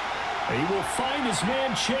Burrow. He will find his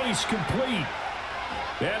man Chase complete.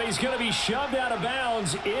 And he's going to be shoved out of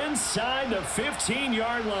bounds inside the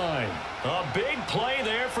 15-yard line. A big play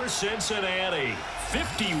there for Cincinnati.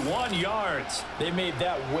 51 yards. They made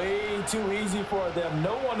that way too easy for them.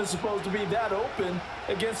 No one is supposed to be that open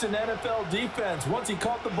against an NFL defense. Once he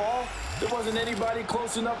caught the ball, there wasn't anybody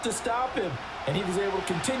close enough to stop him. And he was able to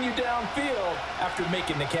continue downfield after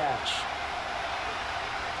making the catch.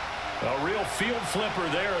 A real field flipper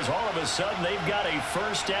there as all of a sudden they've got a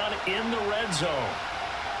first down in the red zone.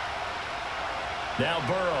 Now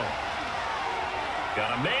Burrow.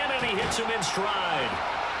 Got a man, and he hits him in stride.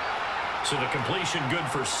 So the completion good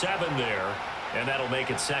for 7 there, and that'll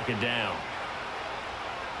make it 2nd down.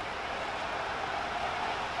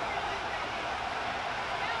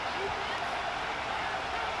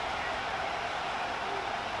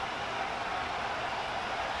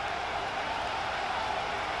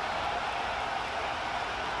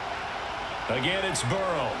 Again, it's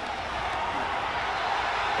Burrow.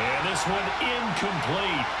 And this one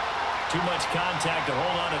incomplete. Too much contact to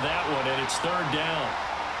hold on to that one, and it's third down.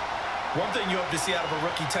 One thing you hope to see out of a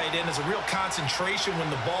rookie tight end is a real concentration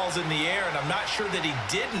when the ball's in the air, and I'm not sure that he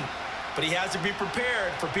didn't, but he has to be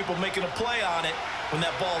prepared for people making a play on it when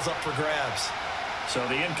that ball's up for grabs. So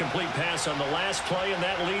the incomplete pass on the last play, and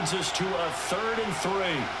that leads us to a 3rd and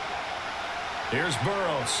 3. Here's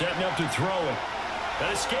Burrow setting up to throw it.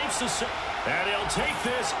 That escapes the... And he'll take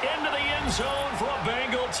this into the end zone for a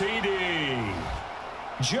Bengal TD.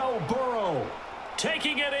 Joe Burrow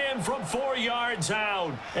taking it in from 4 yards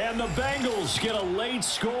out. And the Bengals get a late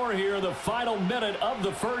score here in the final minute of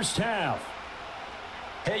the first half.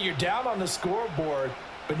 Hey, you're down on the scoreboard,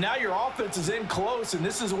 but now your offense is in close, and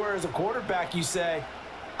this is where, as a quarterback, you say,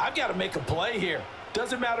 I've got to make a play here.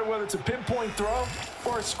 Doesn't matter whether it's a pinpoint throw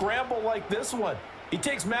or a scramble like this one. He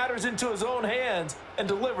takes matters into his own hands and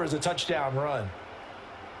delivers a touchdown run.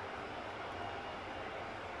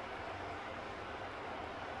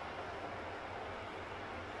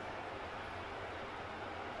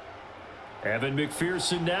 Evan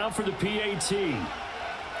McPherson now for the PAT.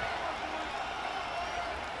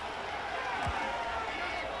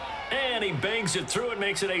 And he bangs it through and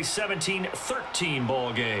makes it a 17-13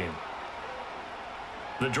 ball game.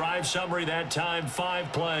 The drive summary that time,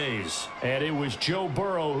 5 plays. And it was Joe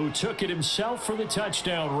Burrow who took it himself for the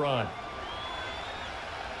touchdown run.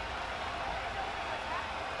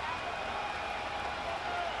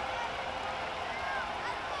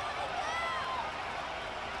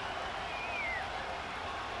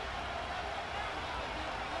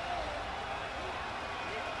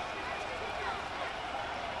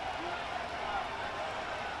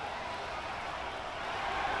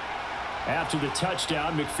 After the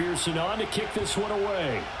touchdown, McPherson on to kick this one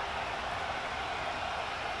away.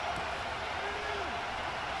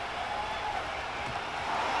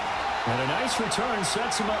 And a nice return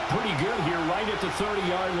sets him up pretty good here right at the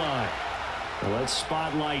 30-yard line. Well, let's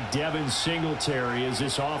spotlight Devin Singletary as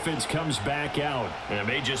this offense comes back out. And it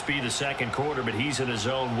may just be the second quarter, but he's in his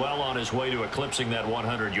zone, well on his way to eclipsing that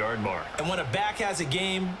 100-yard mark. And when a back has a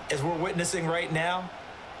game, as we're witnessing right now,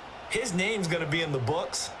 his name's going to be in the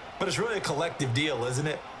books. But it's really a collective deal, isn't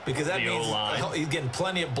it? Because that means he's getting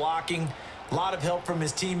plenty of blocking, a lot of help from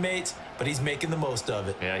his teammates, but he's making the most of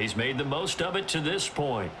it. Yeah, he's made the most of it to this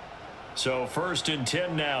point. So 1st and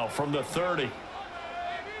 10 now from the 30.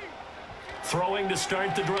 Throwing to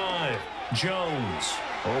start the drive. Jones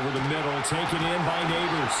over the middle, taken in by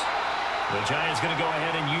Neighbors. The Giants going to go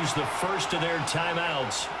ahead and use the first of their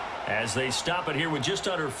timeouts as they stop it here with just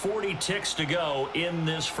under 40 ticks to go in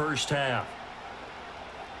this first half.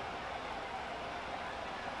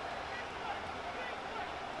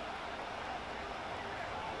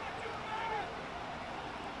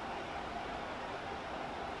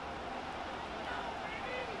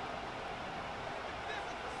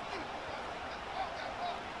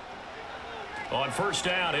 On first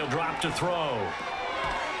down, he'll drop to throw.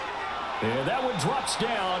 And that one drops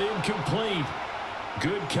down, incomplete.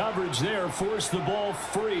 Good coverage there, forced the ball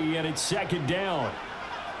free, and it's 2nd down.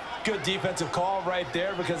 Good defensive call right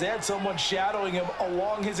there because they had someone shadowing him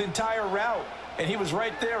along his entire route. And he was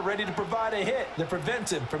right there ready to provide a hit that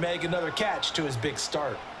prevents him from adding another catch to his big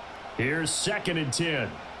start. Here's 2nd and 10.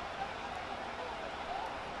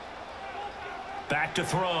 Back to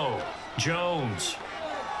throw. Jones.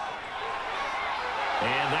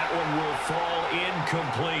 And that one will fall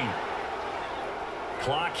incomplete.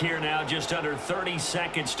 Clock here now just under 30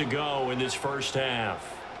 seconds to go in this first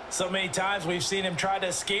half. So many times we've seen him try to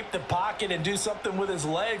escape the pocket and do something with his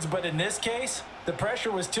legs, but in this case, the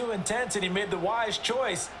pressure was too intense and he made the wise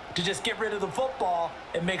choice to just get rid of the football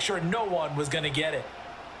and make sure no one was going to get it.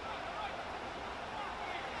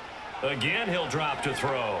 Again, he'll drop to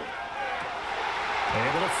throw.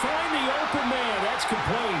 Able to find the open man. That's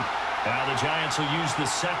complete. Now the Giants will use the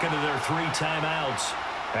second of their 3 timeouts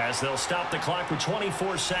as they'll stop the clock with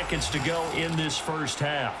 24 seconds to go in this first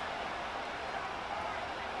half.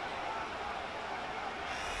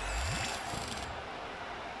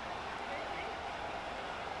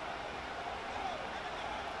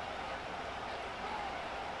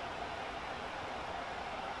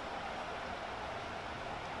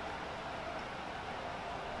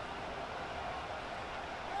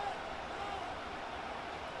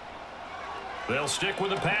 They'll stick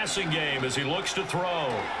with the passing game as he looks to throw.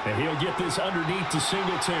 And he'll get this underneath to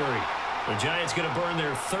Singletary. The Giants going to burn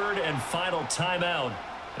their 3rd and final timeout.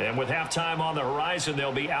 And with halftime on the horizon,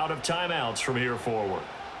 they'll be out of timeouts from here forward.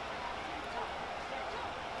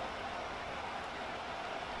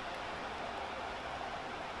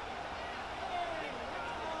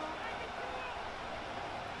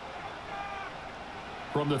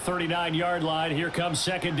 From the 39-yard line, here comes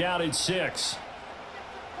second down at 6.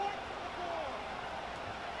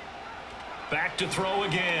 Back to throw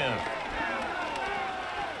again.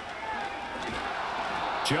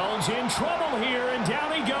 Jones in trouble here, and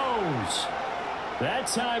down he goes. That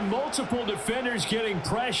time, multiple defenders getting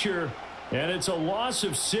pressure, and it's a loss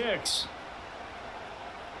of 6.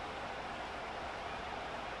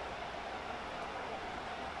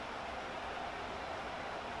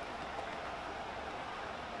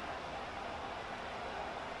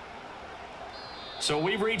 So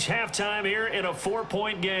we've reached halftime here in a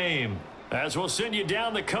 4-point game. As we'll send you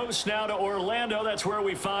down the coast now to Orlando, that's where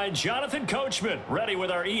we find Jonathan Coachman, ready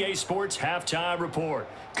with our EA Sports Halftime Report.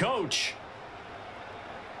 Coach.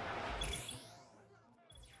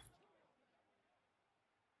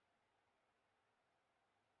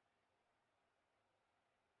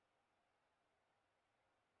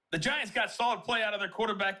 The Giants got solid play out of their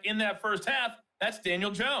quarterback in that first half. That's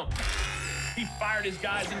Daniel Jones. He fired his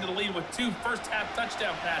guys into the lead with 2 first-half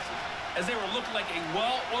touchdown passes as they were looking like a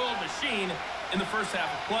well-oiled machine in the first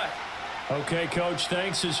half of play. Okay, Coach,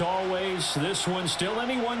 thanks as always. This one's still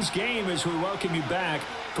anyone's game as we welcome you back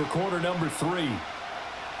for quarter number 3.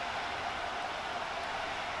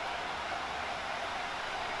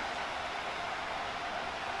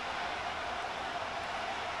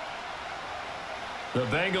 The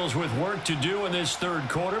Bengals with work to do in this third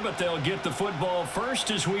quarter, but they'll get the football first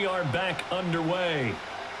as we are back underway.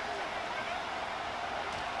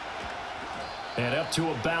 And up to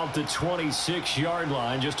about the 26-yard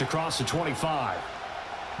line, just across the 25.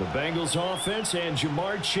 The Bengals offense and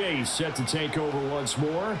Jamar Chase set to take over once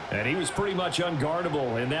more. And he was pretty much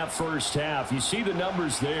unguardable in that first half. You see the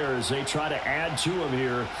numbers there as they try to add to him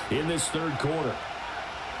here in this third quarter.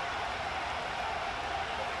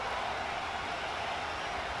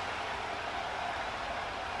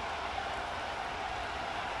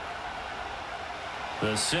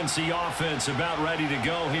 The Cincy offense about ready to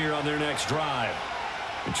go here on their next drive.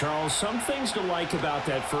 And Charles, some things to like about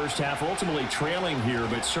that first half, ultimately trailing here,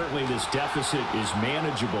 but certainly this deficit is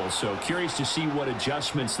manageable. So curious to see what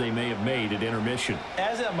adjustments they may have made at intermission.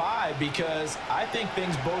 As am I, because I think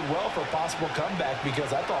things bode well for a possible comeback,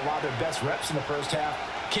 because I thought a lot of their best reps in the first half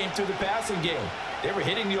came through the passing game. They were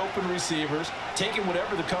hitting the open receivers, taking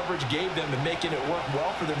whatever the coverage gave them and making it work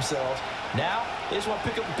well for themselves. Now, they just want to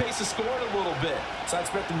pick up the pace of scoring a little bit. So I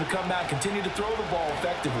expect them to come out and continue to throw the ball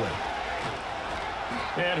effectively.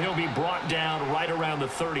 And he'll be brought down right around the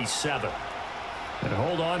 37. And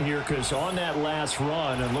hold on here, because on that last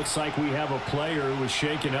run, it looks like we have a player who was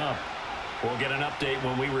shaken up. We'll get an update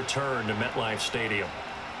when we return to MetLife Stadium.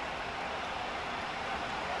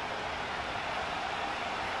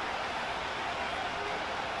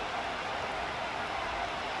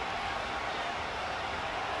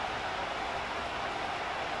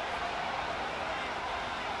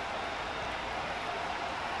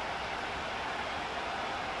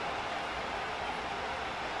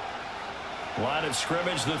 Line of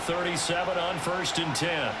scrimmage, the 37 on 1st and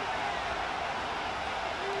 10.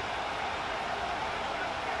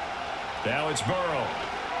 Now it's Burrow.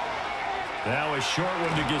 Now a short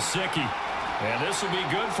one to Gesicki. And this will be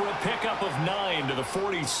good for a pickup of 9 to the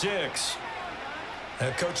 46.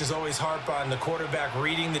 Coaches always harp on the quarterback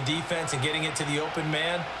reading the defense and getting it to the open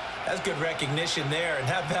man. That's good recognition there. And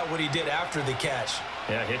how about what he did after the catch?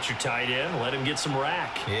 Yeah, hit your tight end, let him get some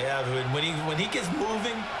rack. Yeah, when he gets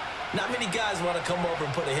moving, not many guys want to come over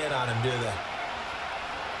and put a hit on him, do they?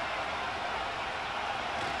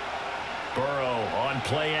 Burrow on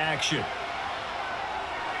play action.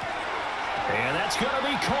 And that's going to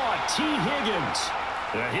be caught. T. Higgins.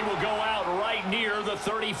 And he will go out right near the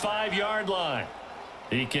 35-yard line.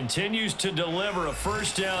 He continues to deliver a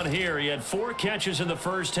first down here. He had 4 catches in the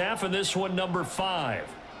first half, and this one number 5.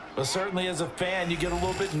 But certainly as a fan, you get a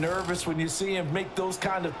little bit nervous when you see him make those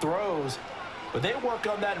kind of throws. But they work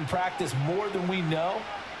on that in practice more than we know.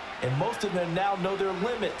 And most of them now know their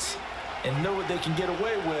limits and know what they can get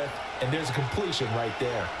away with. And there's a completion right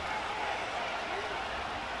there.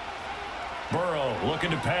 Burrow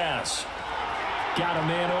looking to pass. Got a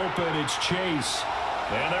man open. It's Chase.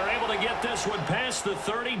 And they're able to get this one past the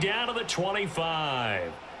 30 down to the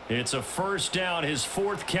 25. It's a first down, his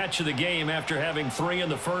 4th catch of the game after having 3 in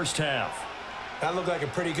the first half. That looked like a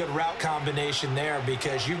pretty good route combination there,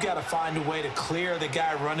 because you've got to find a way to clear the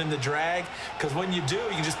guy running the drag, because when you do, you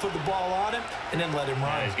can just put the ball on him and then let him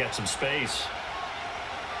run. Yeah, he's got some space.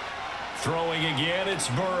 Throwing again, it's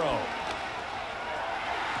Burrow.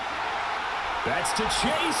 That's to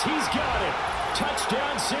Chase. He's got it.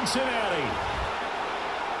 Touchdown, Cincinnati.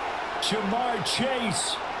 Jamar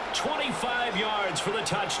Chase 25 yards for the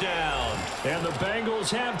touchdown. And the Bengals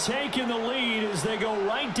have taken the lead as they go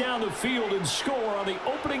right down the field and score on the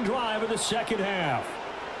opening drive of the second half.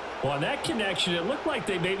 Well, on that connection, it looked like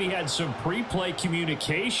they maybe had some pre-play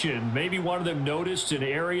communication. Maybe one of them noticed an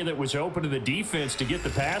area that was open to the defense to get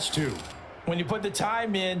the pass to. When you put the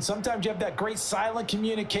time in, sometimes you have that great silent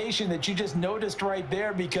communication that you just noticed right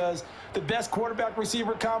there, because the best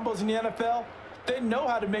quarterback-receiver combos in the NFL, they know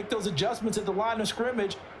how to make those adjustments at the line of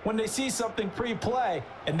scrimmage when they see something pre-play,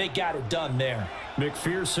 and they got it done there.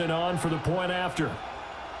 McPherson on for the point after.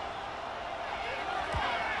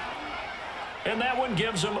 And that one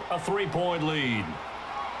gives them a 3-point lead.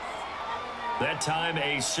 That time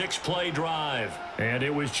a 6-play drive. And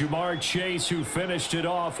it was Jamar Chase who finished it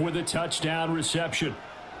off with a touchdown reception.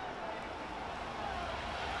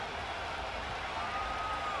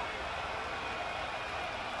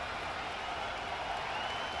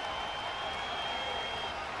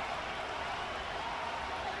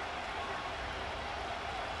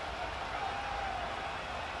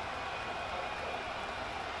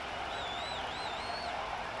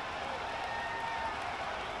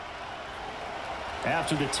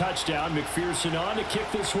 After the touchdown, McPherson on to kick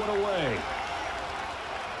this one away.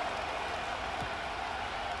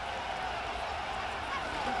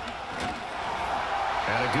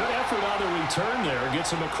 And a good effort on the return there.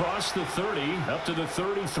 Gets him across the 30, up to the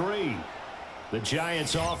 33. The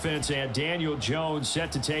Giants offense and Daniel Jones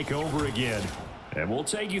set to take over again. And we'll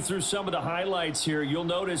take you through some of the highlights here. You'll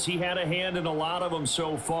notice he had a hand in a lot of them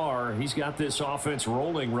so far. He's got this offense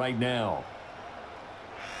rolling right now.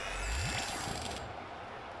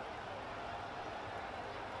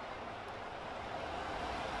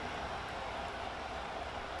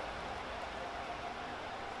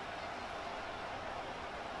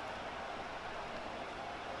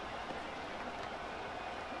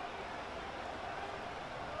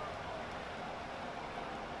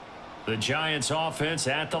 The Giants offense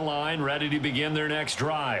at the line, ready to begin their next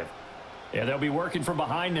drive. Yeah, they'll be working from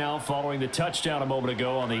behind now following the touchdown a moment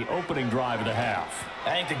ago on the opening drive of the half.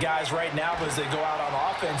 I think the guys right now, as they go out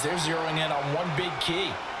on offense, they're zeroing in on one big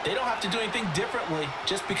key. They don't have to do anything differently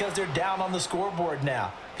just because they're down on the scoreboard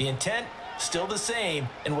now. The intent, still the same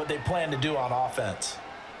in what they plan to do on offense.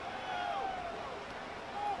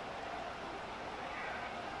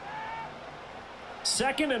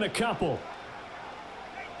 Second and a couple.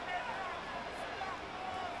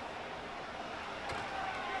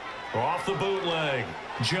 Off the bootleg,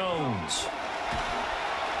 Jones.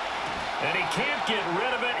 And he can't get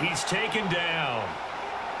rid of it. He's taken down.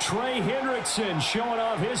 Trey Hendrickson showing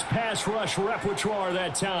off his pass rush repertoire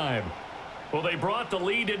that time. Well, they brought the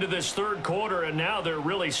lead into this third quarter, and now they're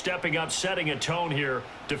really stepping up, setting a tone here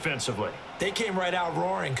defensively. They came right out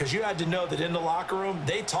roaring, because you had to know that in the locker room,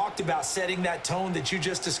 they talked about setting that tone that you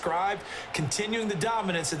just described, continuing the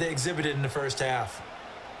dominance that they exhibited in the first half.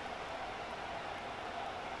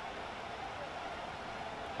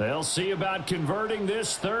 They'll see about converting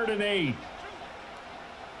this 3rd and 8.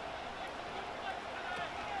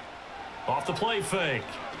 Off the play fake,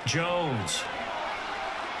 Jones.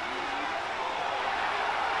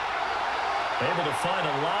 Able to find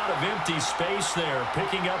a lot of empty space there,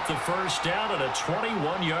 picking up the first down at a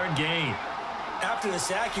 21-yard gain. After the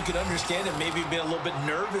sack, you could understand it. Maybe being a little bit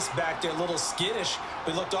nervous back there, a little skittish,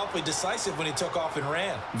 but looked awfully decisive when he took off and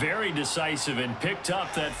ran. Very decisive, and picked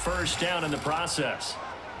up that first down in the process.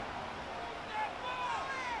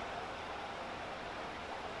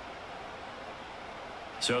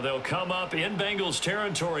 So they'll come up in Bengals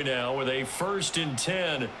territory now with a 1st and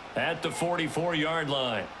 10 at the 44-yard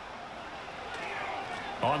line.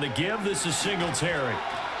 On the give, this is Singletary.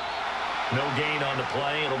 No gain on the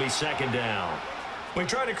play. It'll be 2nd down. When you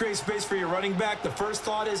try to create space for your running back, the first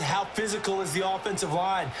thought is how physical is the offensive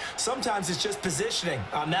line. Sometimes it's just positioning.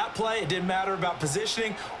 On that play, it didn't matter about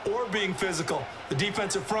positioning or being physical. The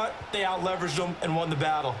defensive front, they out-leveraged them and won the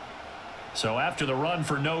battle. So after the run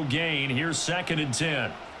for no gain, here's 2nd and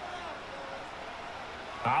 10.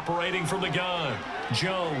 Operating from the gun,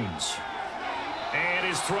 Jones. And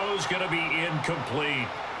his throw's going to be incomplete.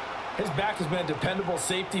 His back has been a dependable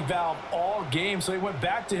safety valve all game, so he went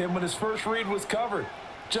back to him when his first read was covered.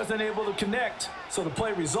 Just unable to connect, so the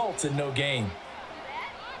play results in no gain.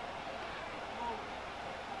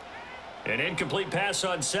 An incomplete pass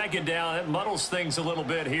on 2nd down. That muddles things a little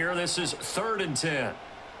bit here. This is 3rd and 10.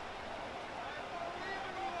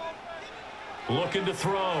 Looking to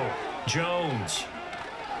throw. Jones.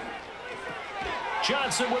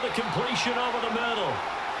 Johnson with a completion over the middle.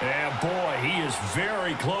 And boy, he is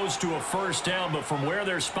very close to a first down, but from where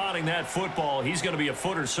they're spotting that football, he's going to be a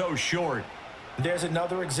foot or so short. There's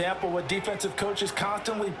another example what defensive coaches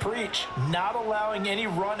constantly preach, not allowing any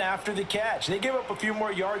run after the catch. They gave up a few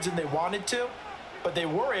more yards than they wanted to, but they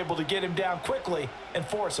were able to get him down quickly and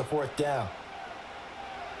force a fourth down.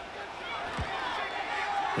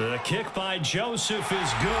 The kick by Joseph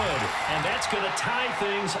is good, and that's going to tie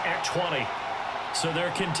things at 20. So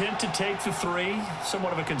they're content to take the 3.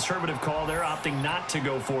 Somewhat of a conservative call there, opting not to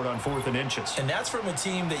go for it on 4th and inches. And that's from a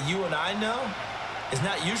team that you and I know is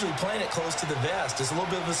not usually playing it close to the vest. It's a little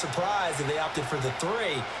bit of a surprise that they opted for the 3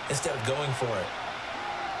 instead of going for it.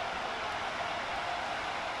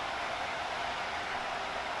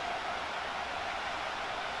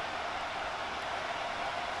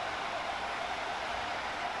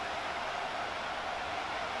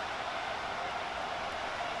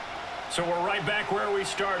 So we're right back where we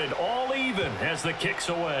started, all even as the kick's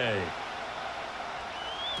away.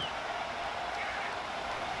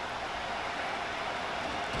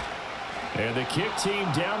 And the kick team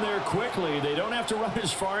down there quickly. They don't have to run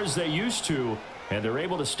as far as they used to, and they're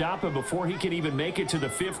able to stop him before he can even make it to the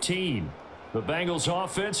 15. The Bengals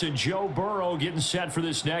offense and Joe Burrow getting set for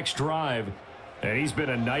this next drive. And he's been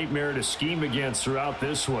a nightmare to scheme against throughout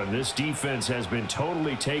this one. This defense has been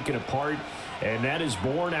totally taken apart, and that is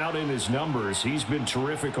borne out in his numbers. He's been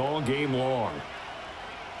terrific all game long.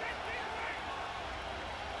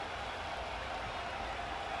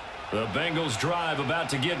 The Bengals drive about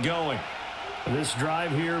to get going. This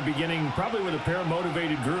drive here beginning probably with a pair of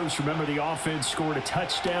motivated groups. Remember, the offense scored a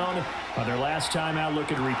touchdown on their last time out,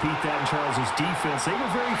 looking to repeat that in Charles's defense. They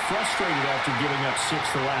were very frustrated after giving up 6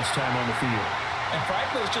 the last time on the field. And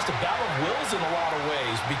frankly, it's just a battle of wills in a lot of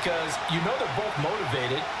ways because you know they're both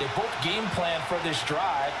motivated, they both game plan for this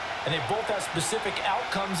drive, and they both have specific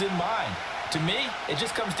outcomes in mind. To me, it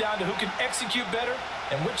just comes down to who can execute better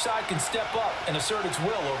and which side can step up and assert its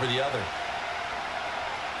will over the other.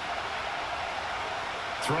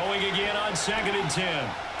 Throwing again on 2nd and 10.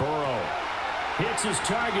 Burrow hits his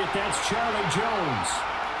target. That's Charlie Jones.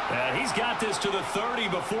 And he's got this to the 30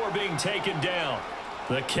 before being taken down.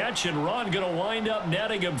 The catch and run going to wind up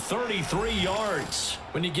netting him 33 yards.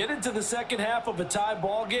 When you get into the second half of a tie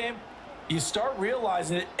ball game, you start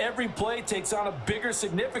realizing that every play takes on a bigger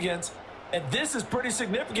significance, and this is pretty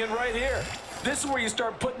significant right here. This is where you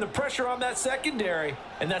start putting the pressure on that secondary,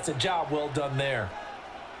 and that's a job well done there.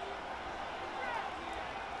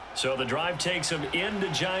 So the drive takes him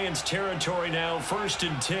into Giants territory now, 1st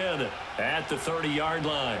and 10 at the 30-yard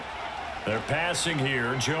line. They're passing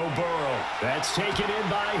here, Joe Burrow. That's taken in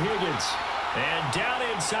by Higgins. And down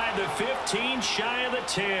inside the 15, shy of the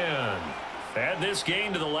 10. Add this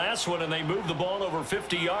gain to the last one, and they move the ball over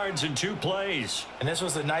 50 yards in 2 plays. And this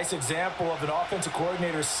was a nice example of an offensive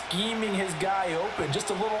coordinator scheming his guy open.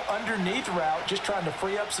 Just a little underneath route, just trying to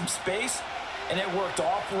free up some space, and it worked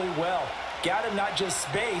awfully well. Got him not just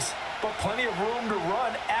space, but plenty of room to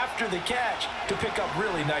run after the catch to pick up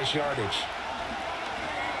really nice yardage.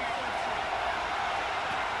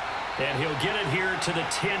 And he'll get it here to the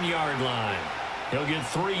 10-yard line. He'll get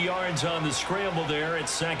 3 yards on the scramble there at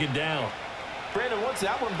 2nd down. Brandon, once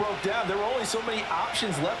that one broke down, there were only so many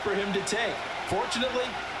options left for him to take. Fortunately,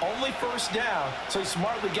 only 1st down, so he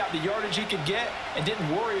smartly got the yardage he could get and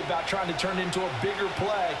didn't worry about trying to turn it into a bigger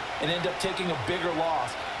play and end up taking a bigger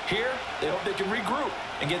loss. Here, they hope they can regroup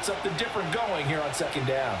and get something different going here on 2nd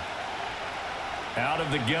down. Out of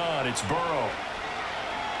the gun, it's Burrow.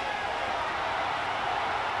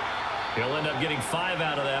 He'll end up getting 5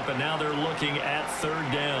 out of that, but now they're looking at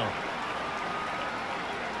 3rd down.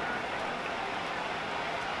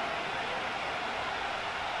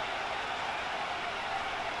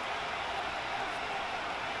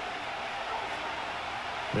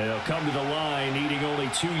 They'll come to the line, needing only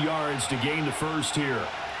 2 yards to gain the 1st here.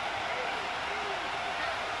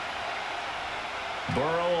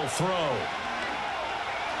 Burrow will throw.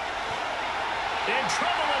 In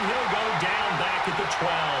trouble, and he'll go down back at the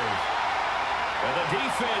 12. And the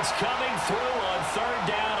defense coming through on 3rd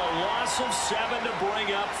down, a loss of 7 to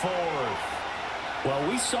bring up 4th. Well,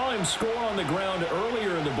 we saw him score on the ground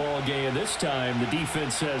earlier in the ball game. This time, the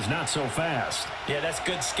defense says not so fast. Yeah, that's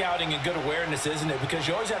good scouting and good awareness, isn't it? Because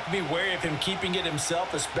you always have to be wary of him keeping it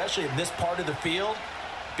himself, especially in this part of the field.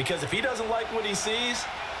 Because if he doesn't like what he sees,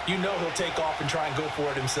 you know he'll take off and try and go for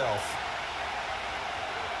it himself.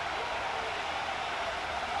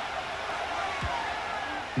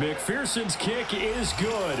 McPherson's kick is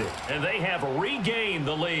good, and they have regained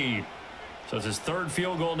the lead. So it's his 3rd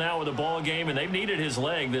field goal now with the ball game, and they've needed his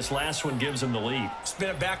leg. This last one gives him the lead. It's been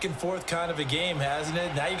a back-and-forth kind of a game, hasn't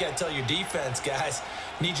it? Now you got to tell your defense, guys,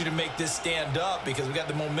 need you to make this stand up because we got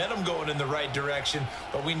the momentum going in the right direction,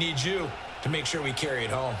 but we need you to make sure we carry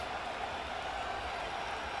it home.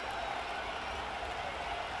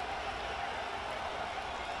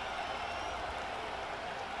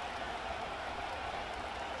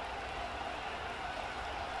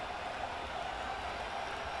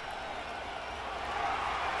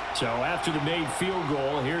 So after the made field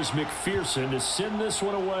goal, here's McPherson to send this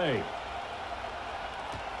one away.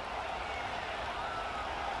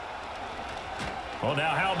 Well,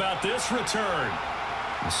 now how about this return?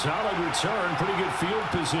 A solid return, pretty good field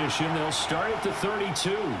position. They'll start at the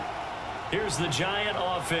 32. Here's the Giant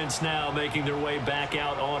offense now making their way back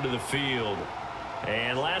out onto the field.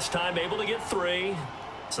 And last time able to get 3.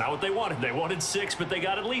 It's not what they wanted. They wanted 6, but they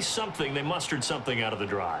got at least something. They mustered something out of the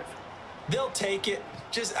drive. They'll take it.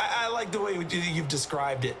 I like the way you've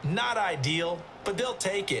described it. Not ideal, but they'll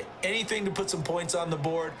take it. Anything to put some points on the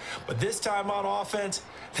board. But this time on offense,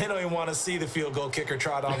 they don't even want to see the field goal kicker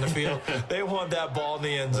trot on the field. They want that ball in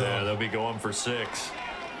the end zone. Yeah, they'll be going for 6.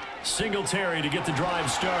 Singletary to get the drive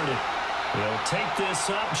started. They'll take this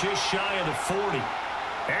up just shy of the 40.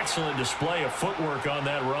 Excellent display of footwork on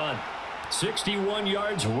that run. 61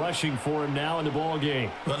 yards rushing for him now in the ball game.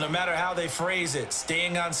 Well, no matter how they phrase it,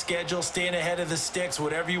 staying on schedule, staying ahead of the sticks,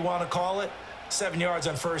 whatever you want to call it, 7 yards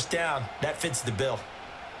on first down, that fits the bill.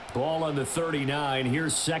 Ball on the 39.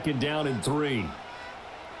 Here's 2nd down and 3.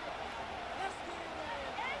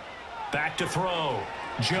 Back to throw.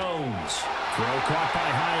 Jones. Throw caught by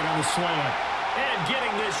Hyatt on the slant. And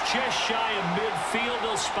getting this just shy of midfield,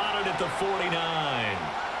 they'll spot it at the 49.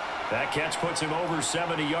 That catch puts him over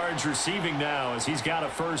 70 yards receiving now as he's got a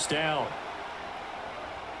first down.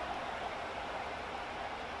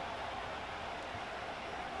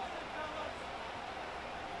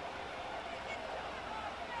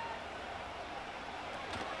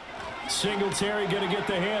 Singletary going to get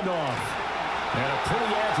the handoff. And a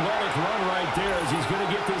pretty athletic run right there as he's going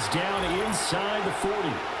to get this down inside the 40.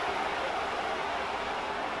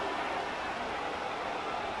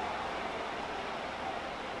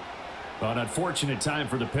 An unfortunate time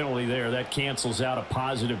for the penalty there. That cancels out a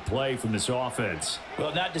positive play from this offense.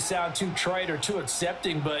 Well, not to sound too trite or too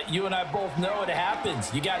accepting, but you and I both know it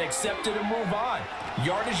happens. You got to accept it and move on.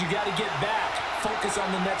 Yardage, you got to get back. Focus on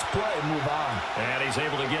the next play, move on. And he's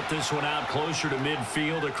able to get this one out closer to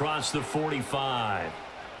midfield across the 45.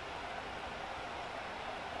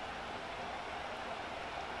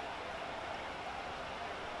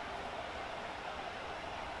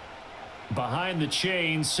 Behind the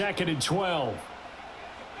chain, 2nd and 12.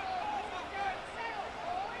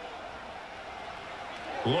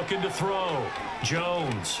 Looking to throw.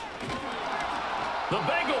 Jones. The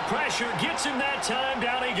Bengal pressure gets him that time.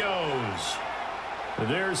 Down he goes.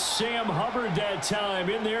 There's Sam Hubbard that time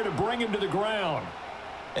in there to bring him to the ground.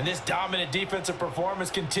 And this dominant defensive performance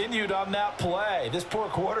continued on that play. This poor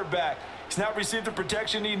quarterback, he's not received the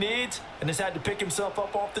protection he needs and has had to pick himself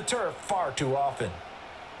up off the turf far too often.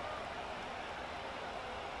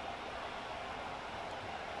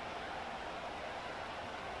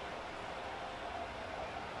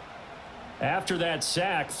 After that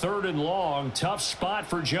sack, 3rd and long. Tough spot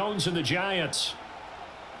for Jones and the Giants.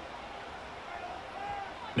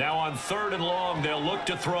 Now on 3rd and long, they'll look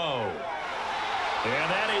to throw. And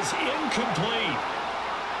that is incomplete.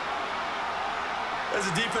 As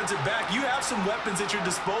a defensive back, you have some weapons at your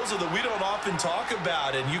disposal that we don't often talk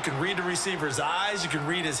about. And you can read the receiver's eyes, you can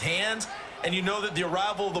read his hands, and you know that the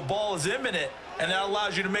arrival of the ball is imminent. And that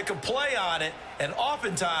allows you to make a play on it and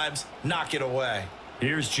oftentimes knock it away.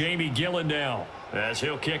 Here's Jamie Gillen now as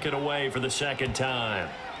he'll kick it away for the 2nd time.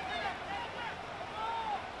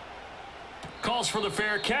 Calls for the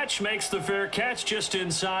fair catch, makes the fair catch just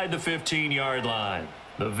inside the 15-yard line.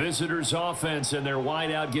 The visitors' offense and their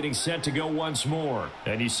wideout getting set to go once more.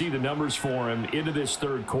 And you see the numbers for him into this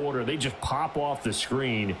 3rd quarter. They just pop off the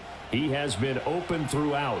screen. He has been open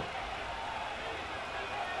throughout.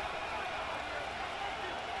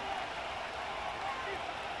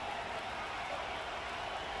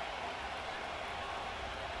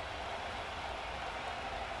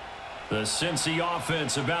 The Cincy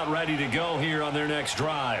offense about ready to go here on their next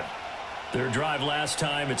drive. Their drive last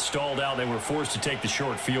time, it stalled out. They were forced to take the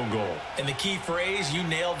short field goal. And the key phrase, you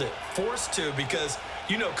nailed it. Forced to, because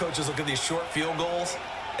you know coaches look at these short field goals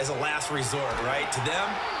as a last resort, right? To them,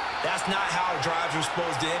 that's not how drives are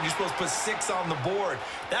supposed to end. You're supposed to put 6 on the board.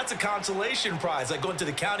 That's a consolation prize. Like going to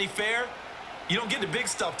the county fair, you don't get the big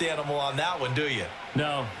stuffed animal on that one, do you?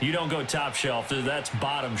 No, you don't go top shelf. That's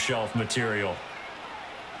bottom shelf material.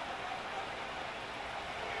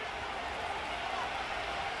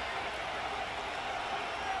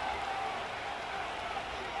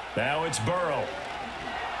 Now it's Burrow.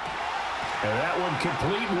 And that one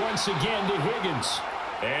complete once again to Higgins.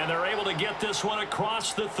 And they're able to get this one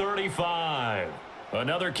across the 35.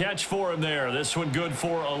 Another catch for him there. This one good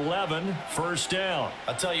for 11. First down.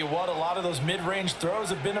 I'll tell you what, a lot of those mid-range throws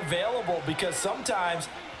have been available because sometimes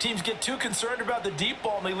teams get too concerned about the deep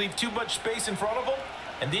ball and they leave too much space in front of them.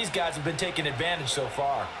 and these guys have been taking advantage so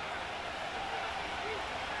far.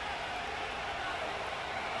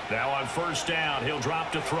 Now on first down, he'll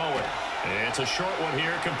drop to throw it. It's a short one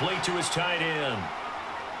here, complete to his tight end.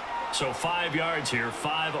 So 5 yards here,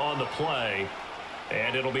 5 on the play,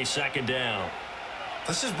 and it'll be second down.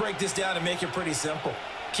 Let's just break this down and make it pretty simple.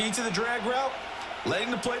 Key to the drag route,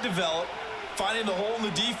 letting the play develop, finding the hole in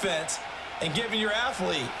the defense, and giving your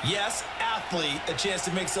athlete, yes, athlete, a chance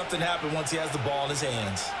to make something happen once he has the ball in his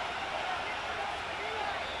hands.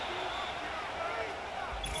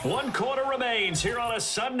 1 quarter remains here on a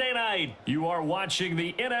Sunday night. You are watching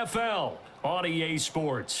the NFL on EA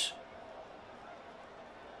Sports.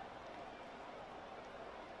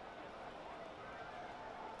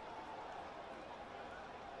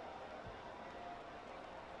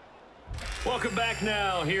 Welcome back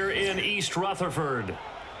now here in East Rutherford.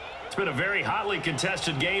 It's been a very hotly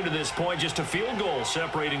contested game to this point. Just a field goal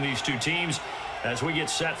separating these two teams as we get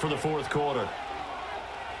set for the fourth quarter.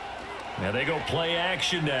 Now they go play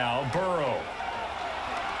action now. Burrow.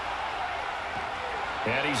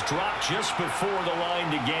 And he's dropped just before the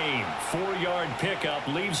line to gain. 4-yard pickup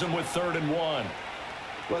leaves him with 3rd and 1.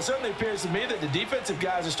 Well, it certainly appears to me that the defensive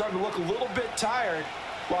guys are starting to look a little bit tired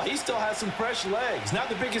while he still has some fresh legs. Not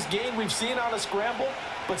the biggest gain we've seen on a scramble,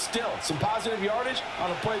 but still some positive yardage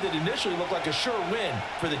on a play that initially looked like a sure win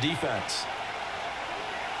for the defense.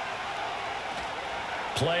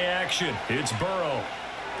 Play action. It's Burrow.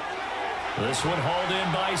 This one hauled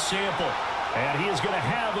in by Sample. And he is going to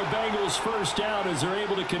have a Bengals first down as they're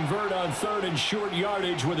able to convert on 3rd and short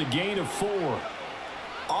yardage with a gain of 4.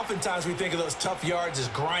 Oftentimes we think of those tough yards as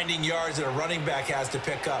grinding yards that a running back has to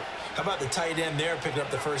pick up. How about the tight end there picking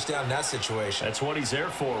up the first down in that situation? That's what he's there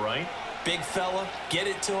for, right? Big fella, get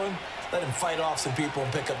it to him, let him fight off some people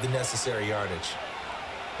and pick up the necessary yardage.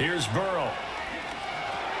 Here's Burrow.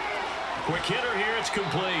 Quick hitter here, it's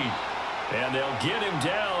complete. And they'll get him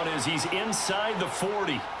down as he's inside the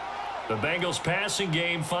 40. The Bengals passing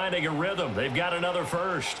game finding a rhythm. They've got another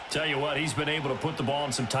first. Tell you what, he's been able to put the ball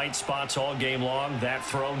in some tight spots all game long. That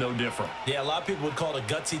throw, no different. Yeah, a lot of people would call it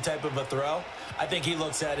a gutsy type of a throw. I think he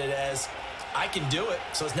looks at it as, I can do it,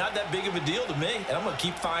 so it's not that big of a deal to me, and I'm going to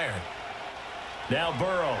keep firing. Now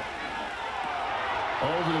Burrow.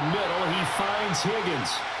 Over the middle, he finds Higgins.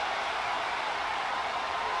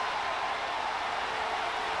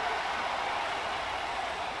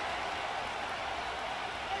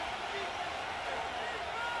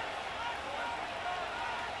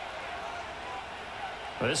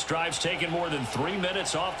 This drive's taken more than 3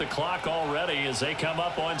 minutes off the clock already as they come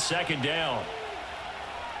up on second down.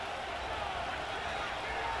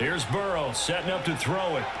 Here's Burrow setting up to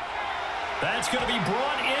throw it. That's going to be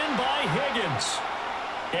brought in by Higgins.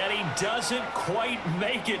 And he doesn't quite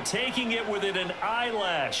make it, taking it within an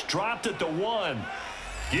eyelash. Dropped at the 1.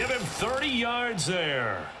 Give him 30 yards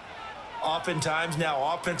there. Oftentimes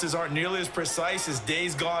now offenses aren't nearly as precise as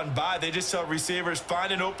days gone by. They just tell receivers,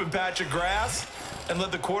 find an open patch of grass and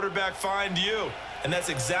let the quarterback find you. And that's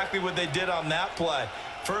exactly what they did on that play.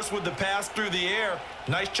 First with the pass through the air,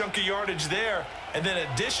 nice chunk of yardage there, and then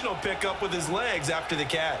additional pickup with his legs after the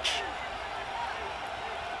catch.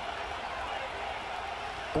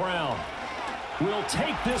 Brown will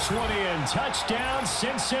take this one in. Touchdown,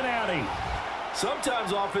 Cincinnati.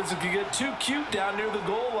 Sometimes offenses can get too cute down near the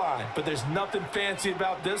goal line, but there's nothing fancy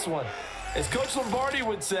about this one. As Coach Lombardi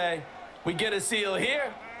would say, we get a seal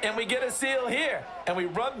here, and we get a seal here, and we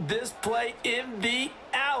run this play in the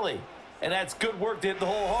alley. And that's good work to hit the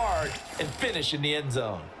hole hard and finish in the end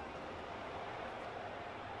zone.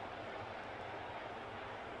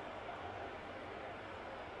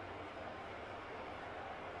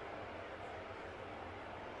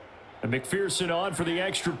 And McPherson on for the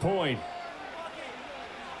extra point.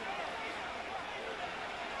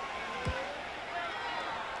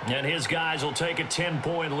 And his guys will take a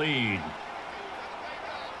 10-point lead.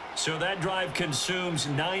 So that drive consumes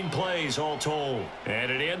 9 plays all told.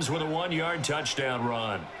 And it ends with a 1-yard touchdown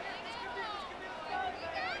run.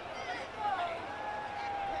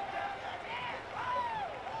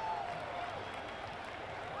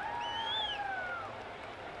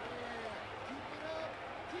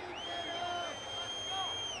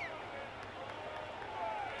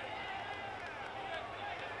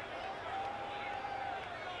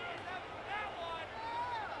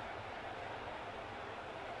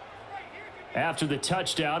 After the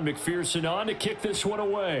touchdown, McPherson on to kick this one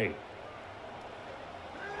away.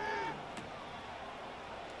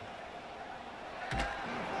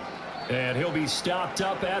 And he'll be stopped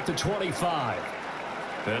up at the 25.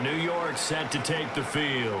 And New York set to take the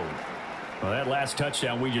field. Well, that last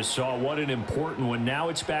touchdown we just saw, what an important one. Now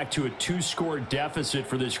it's back to a 2-score deficit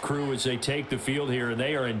for this crew as they take the field here, and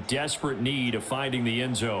they are in desperate need of finding the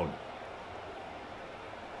end zone.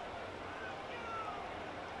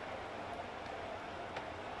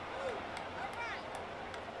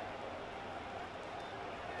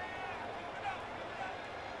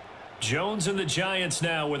 Jones and the Giants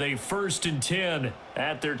now with a 1st and 10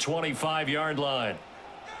 at their 25-yard line.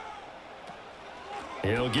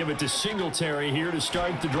 He'll give it to Singletary here to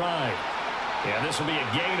start the drive. Yeah, this will be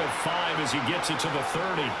a gain of 5 as he gets it to the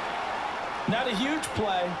 30. Not a huge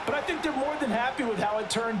play, but I think they're more than happy with how it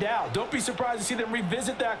turned out. Don't be surprised to see them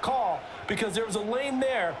revisit that call because there was a lane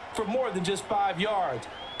there for more than just 5 yards.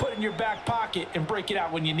 Put it in your back pocket and break it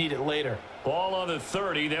out when you need it later. Ball on the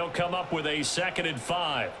 30. They'll come up with a 2nd and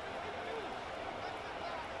 5.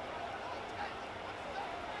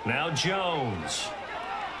 Now Jones.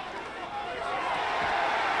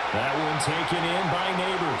 That one taken in by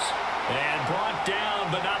Neighbors. And brought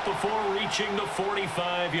down, but not before reaching the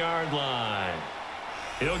 45-yard line.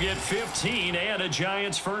 He'll get 15 and a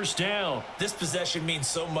Giants 1st down. This possession means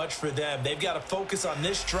so much for them. They've got to focus on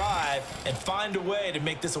this drive and find a way to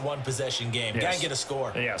make this a one-possession game. Yes. Got to get a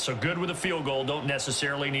score. Yeah, so good with a field goal. Don't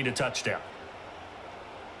necessarily need a touchdown.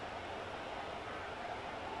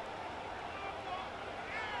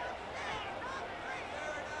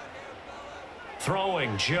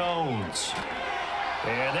 Throwing Jones.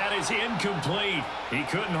 And that is incomplete. He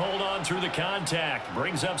couldn't hold on through the contact.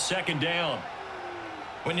 Brings up 2nd down.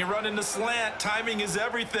 When you run into slant, timing is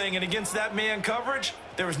everything. And against that man coverage,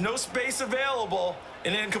 there was no space available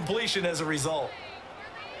and incompletion as a result.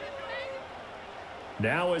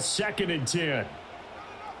 Now a 2nd and 10.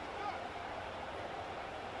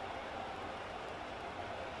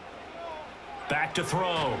 Back to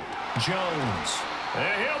throw. Jones.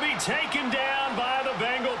 And he'll be taken down by the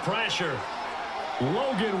Bengal pressure.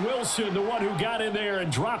 Logan Wilson, the one who got in there and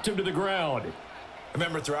dropped him to the ground. I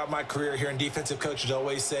remember throughout my career hearing defensive coaches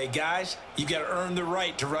always say, guys, you got to earn the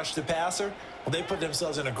right to rush the passer. Well, they put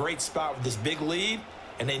themselves in a great spot with this big lead,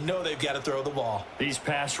 and they know they've got to throw the ball. These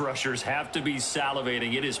pass rushers have to be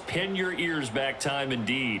salivating. It is pin your ears back time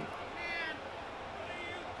indeed.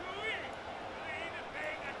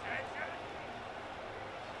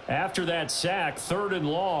 After that sack, 3rd and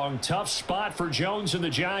long, tough spot for Jones and the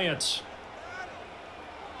Giants.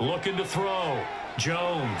 Looking to throw.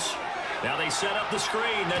 Jones. Now they set up the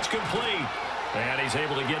screen. That's complete. And he's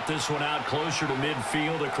able to get this one out closer to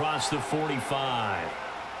midfield across the 45.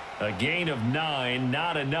 A gain of 9,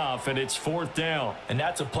 not enough, and it's 4th down. And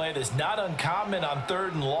that's a play that's not uncommon on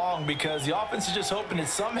 3rd and long because the offense is just hoping that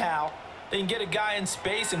somehow they can get a guy in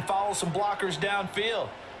space and follow some blockers downfield.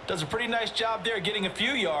 Does a pretty nice job there getting a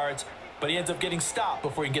few yards, but he ends up getting stopped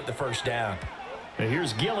before he can get the 1st down. And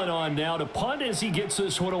here's Gillen on now to punt as he gets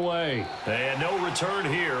this one away. And no return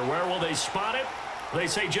here. Where will they spot it? They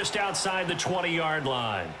say just outside the 20-yard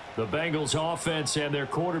line. The Bengals offense and their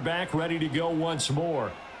quarterback ready to go once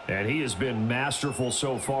more. And he has been masterful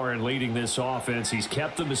so far in leading this offense. He's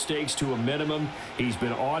kept the mistakes to a minimum. He's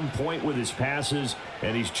been on point with his passes,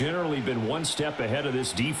 and he's generally been one step ahead of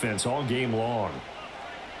this defense all game long.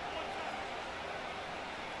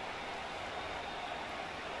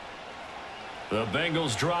 The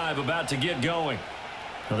Bengals drive about to get going.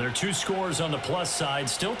 Well, there are 2 scores on the plus side.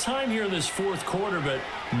 Still time here in this 4th quarter, but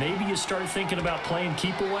maybe you start thinking about playing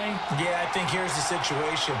keep away? Yeah, I think here's the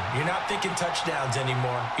situation. You're not thinking touchdowns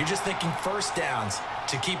anymore. You're just thinking 1st downs.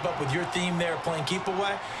 To keep up with your theme there, playing keep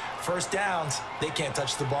away, 1st downs, they can't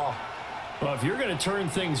touch the ball. Well, if you're going to turn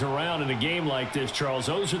things around in a game like this, Charles,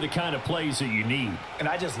 those are the kind of plays that you need. And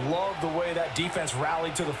I just love the way that defense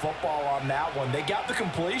rallied to the football on that one. They got the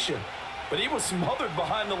completion, but he was smothered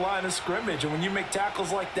behind the line of scrimmage. And when you make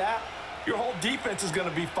tackles like that, your whole defense is going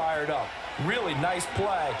to be fired up. Really nice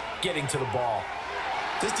play getting to the ball.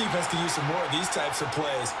 This defense can use some more of these types of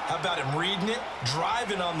plays. How about him reading it,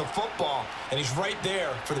 driving on the football, and he's right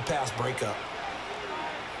there for the pass breakup.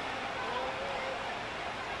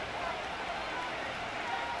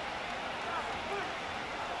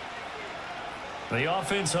 The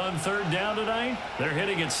offense on 3rd down tonight, they're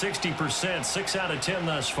hitting at 60%, 6 out of 10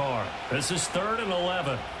 thus far. This is 3rd and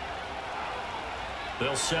 11.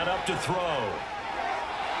 They'll set up to throw.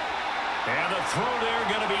 And the throw there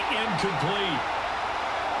going to be incomplete.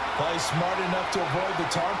 Probably smart enough to avoid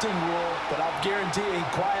the taunting rule, but I'll guarantee he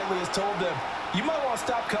quietly has told them, you might want to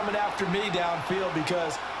stop coming after me downfield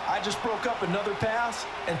because I just broke up another pass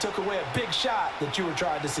and took away a big shot that you were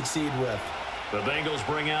trying to succeed with. The Bengals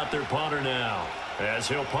bring out their punter now as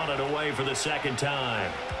he'll punt it away for the 2nd time.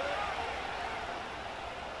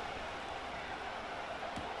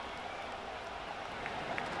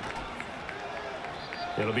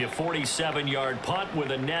 It'll be a 47-yard punt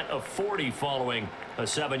with a net of 40 following a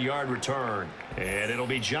 7-yard return. And it'll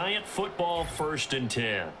be Giant football, 1st and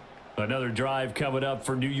 10. Another drive coming up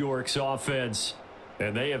for New York's offense.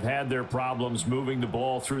 And they have had their problems moving the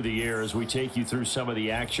ball through the air as we take you through some of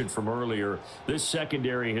the action from earlier. This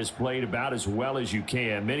secondary has played about as well as you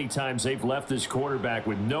can. Many times they've left this quarterback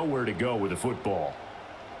with nowhere to go with the football.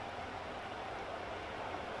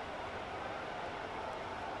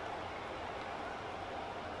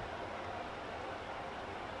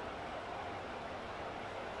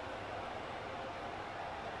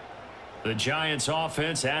 The Giants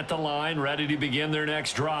offense at the line, ready to begin their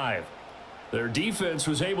next drive. Their defense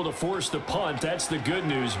was able to force the punt. That's the good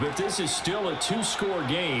news, but this is still a 2-score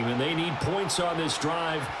game, and they need points on this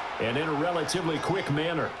drive and in a relatively quick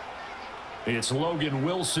manner. It's Logan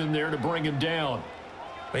Wilson there to bring him down.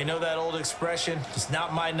 But you know that old expression, it's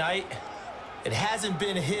not my night? It hasn't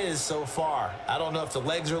been his so far. I don't know if the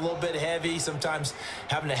legs are a little bit heavy. Sometimes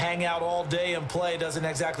having to hang out all day and play doesn't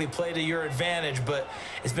exactly play to your advantage, but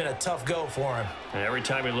it's been a tough go for him. And every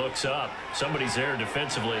time he looks up, somebody's there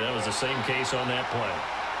defensively. That was the same case on that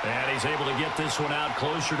play. And he's able to get this one out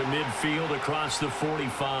closer to midfield across the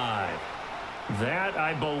 45. That,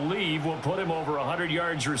 I believe, will put him over 100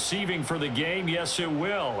 yards receiving for the game. Yes, it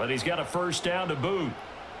will. And he's got a 1st down to boot.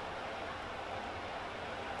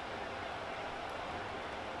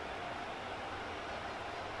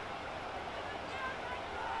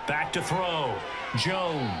 Back to throw.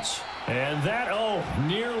 Jones. And that,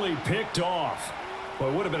 nearly picked off. Well,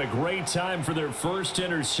 it would have been a great time for their first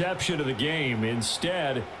interception of the game.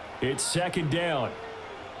 Instead, it's 2nd down.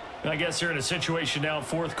 I guess they're in a situation now,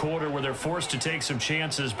 4th quarter, where they're forced to take some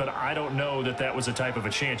chances, but I don't know that that was the type of a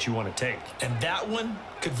chance you want to take. And that one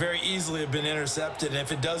could very easily have been intercepted, and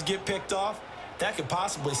if it does get picked off, that could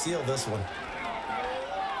possibly seal this one.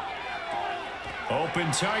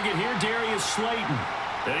 Open target here, Darius Slayton.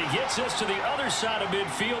 And he gets us to the other side of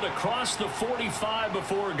midfield across the 45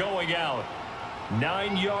 before going out.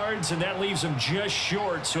 9 yards, and that leaves him just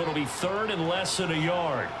short, so it'll be 3rd and less than a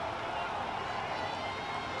yard.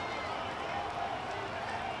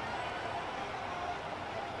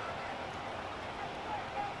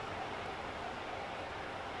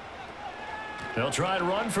 They'll try and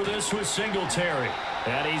run for this with Singletary.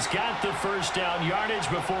 And he's got the 1st down yardage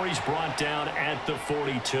before he's brought down at the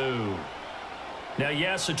 42. Now,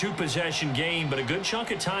 yes, a 2-possession game, but a good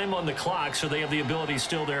chunk of time on the clock, so they have the ability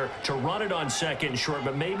still there to run it on 2nd and short,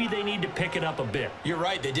 but maybe they need to pick it up a bit. You're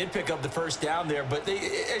right. They did pick up the 1st down there, but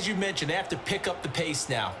as you mentioned, they have to pick up the pace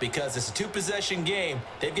now because it's a 2-possession game.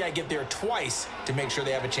 They've got to get there twice to make sure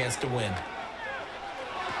they have a chance to win.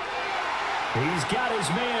 He's got his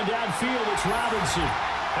man downfield. It's Robinson.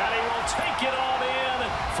 And he will take it on in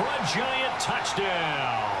for a Giant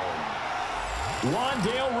touchdown.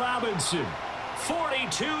 Wan'Dale Robinson.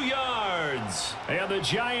 42 yards. And the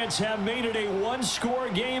Giants have made it a 1-score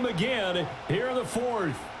game again here in the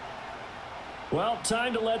 4th. Well,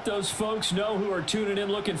 time to let those folks know who are tuning in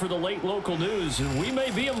looking for the late local news. And we may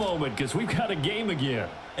be a moment because we've got a game again.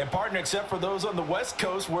 And partner, except for those on the West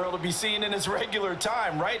Coast where it'll be seen in its regular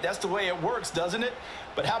time, right? That's the way it works, doesn't it?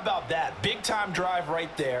 But how about that? Big time drive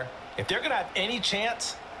right there. If they're going to have any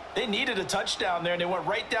chance, they needed a touchdown there, and they went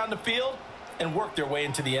right down the field and worked their way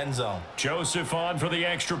into the end zone. Joseph on for the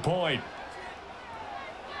extra point.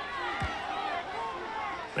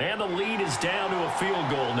 And the lead is down to a field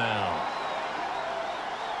goal now.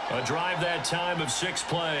 A drive that time of 6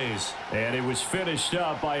 plays. And it was finished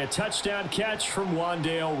up by a touchdown catch from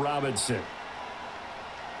Wan'Dale Robinson.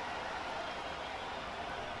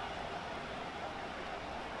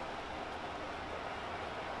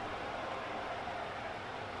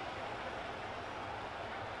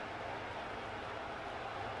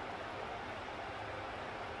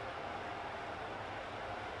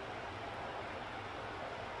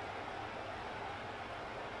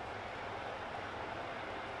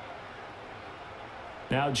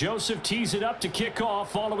 Now Joseph tees it up to kick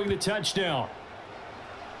off following the touchdown.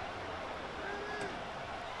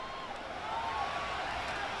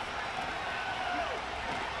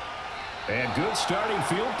 And good starting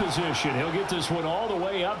field position. He'll get this one all the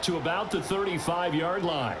way up to about the 35-yard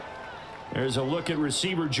line. There's a look at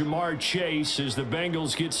receiver Jamar Chase as the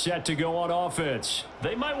Bengals get set to go on offense.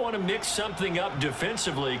 They might want to mix something up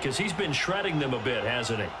defensively because he's been shredding them a bit,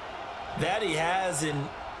 hasn't he? That he has, and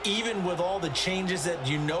even with all the changes that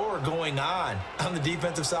you know are going on the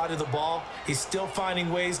defensive side of the ball, he's still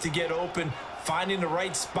finding ways to get open, finding the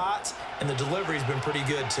right spots, and the delivery's been pretty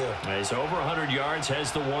good too. He's over 100 yards,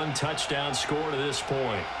 has the 1 touchdown score to this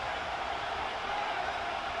point.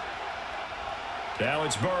 Now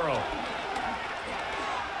it's Burrow.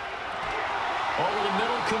 Over the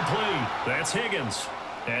middle, complete. That's Higgins.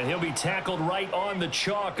 And he'll be tackled right on the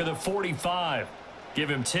chalk of the 45. Give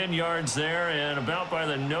him 10 yards there, and about by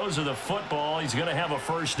the nose of the football, he's going to have a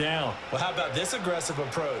first down. Well, how about this aggressive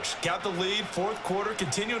approach? Got the lead, fourth quarter,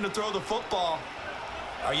 continuing to throw the football.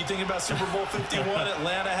 Are you thinking about Super Bowl 51?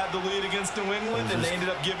 Atlanta had the lead against New England, and they ended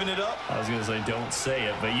up giving it up? I was going to say don't say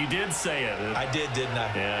it, but you did say it. I did, didn't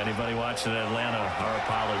I? Yeah, anybody watching Atlanta, our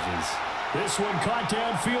apologies. This one caught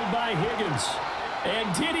downfield by Higgins.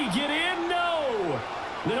 And did he get in? No!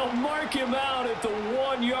 They'll mark him out at the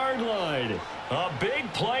 1-yard line. A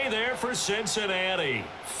big play there for Cincinnati.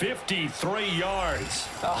 53 yards.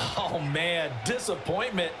 Oh, man,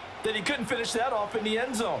 disappointment that he couldn't finish that off in the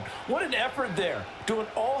end zone. What an effort there, doing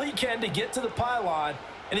all he can to get to the pylon,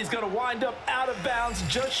 and he's going to wind up out of bounds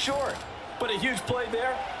just short. But a huge play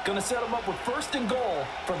there, going to set him up with first and goal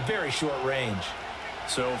from very short range.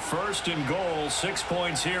 So first and goal, 6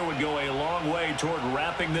 points here would go a long way toward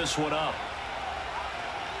wrapping this one up.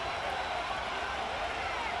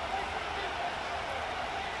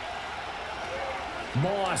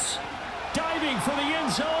 Moss diving for the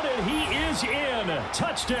end zone, and he is in.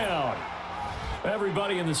 Touchdown.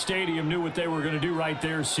 Everybody in the stadium knew what they were going to do right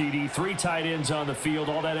there, CD. 3 tight ends on the field,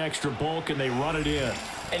 all that extra bulk, and they run it in.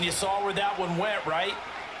 And you saw where that one went, right?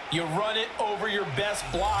 You run it over your best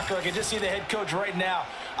blocker. I can just see the head coach right now.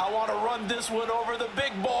 I want to run this one over the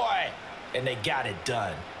big boy. And they got it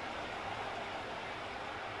done.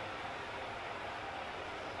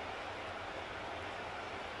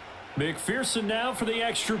 McPherson now for the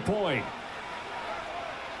extra point.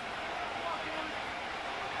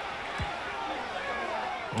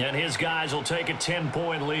 And his guys will take a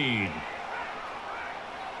 10-point lead.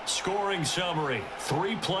 Scoring summary,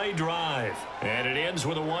 3-play drive. And it ends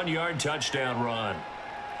with a 1-yard touchdown run.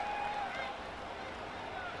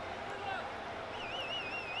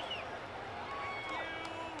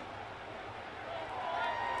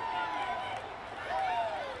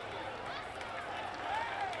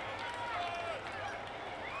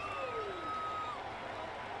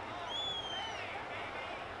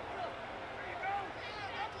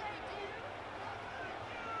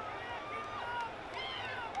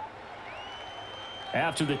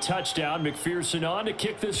 After the touchdown, McPherson on to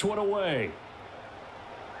kick this one away.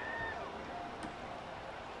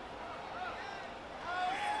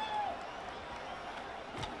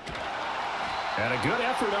 And a good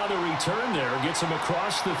effort on the return there. Gets him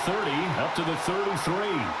across the 30, up to the 33.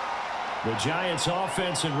 The Giants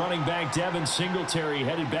offense and running back Devin Singletary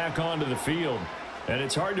headed back onto the field. And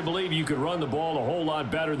it's hard to believe you could run the ball a whole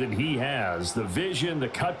lot better than he has. The vision, the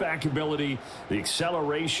cutback ability, the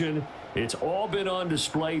acceleration, it's all been on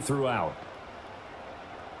display throughout.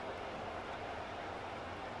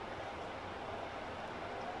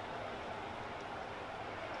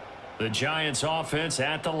 The Giants offense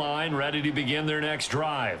at the line, ready to begin their next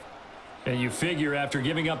drive. And you figure after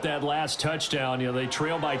giving up that last touchdown, they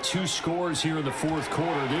trail by 2 scores here in the fourth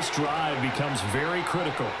quarter. This drive becomes very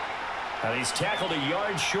critical. And he's tackled a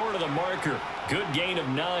yard short of the marker. Good gain of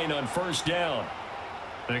 9 on first down.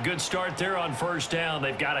 And a good start there on first down.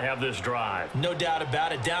 They've got to have this drive. No doubt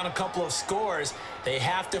about it. Down a couple of scores. They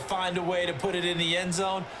have to find a way to put it in the end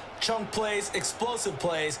zone. Chunk plays, explosive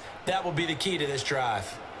plays. That will be the key to this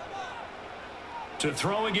drive. To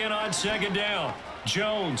throw again on second down.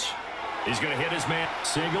 Jones. He's going to hit his man.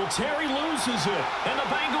 Singletary loses it. And the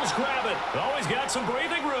Bengals grab it. Always got some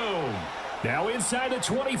breathing room. Now inside the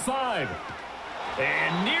 25.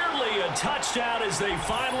 And nearly a touchdown as they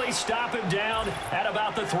finally stop him down at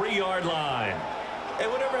about the 3-yard line. Hey,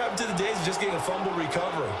 whatever happened to the days of just getting a fumble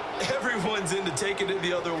recovery? Everyone's into taking it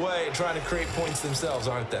the other way and trying to create points themselves,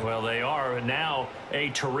 aren't they? Well, they are. Now a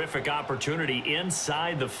terrific opportunity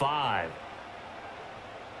inside the 5.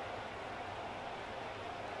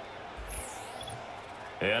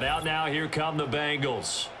 And out now, here come the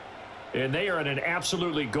Bengals. And they are in an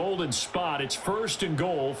absolutely golden spot. It's first and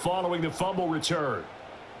goal following the fumble return.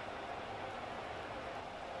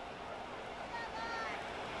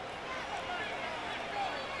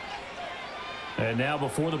 And now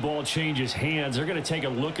before the ball changes hands, they're going to take a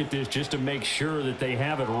look at this just to make sure that they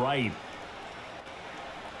have it right.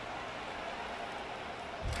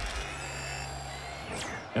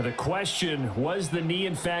 And the question, was the knee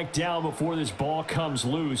in fact down before this ball comes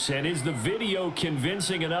loose? And is the video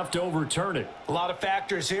convincing enough to overturn it? A lot of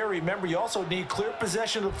factors here. Remember, you also need clear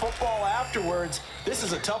possession of the football afterwards. This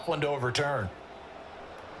is a tough one to overturn.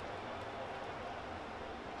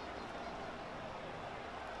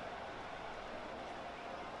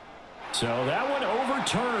 So that one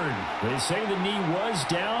overturned. They say the knee was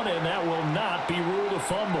down, and that will not be ruled a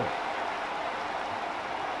fumble.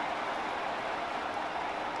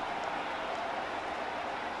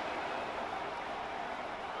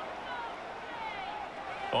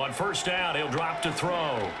 On first down, he'll drop to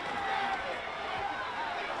throw.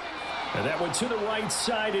 And that went to the right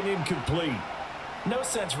side and incomplete. No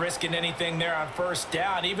sense risking anything there on first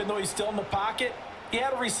down. Even though he's still in the pocket, he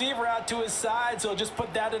had a receiver out to his side, so just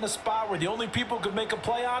put that in a spot where the only people who could make a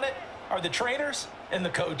play on it are the trainers and the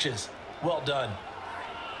coaches. Well done.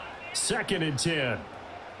 2nd and 10.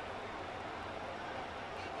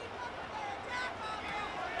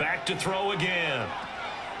 Back to throw again.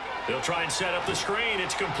 He'll try and set up the screen.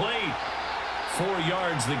 It's complete. 4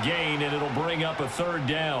 yards the gain, and it'll bring up a 3rd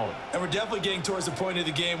down. And we're definitely getting towards the point of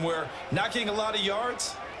the game where not getting a lot of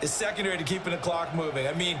yards is secondary to keeping the clock moving.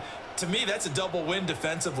 I mean, to me, that's a double win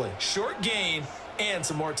defensively. Short gain and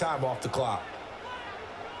some more time off the clock.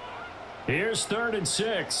 Here's 3rd and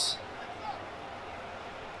 6.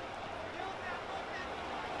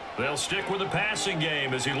 They'll stick with the passing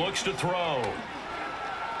game as he looks to throw.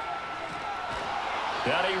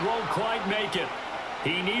 That he won't quite make it.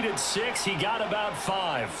 He needed 6. He got about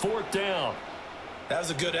 5. 4th down. That was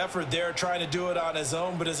a good effort there trying to do it on his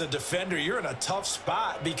own, but as a defender, you're in a tough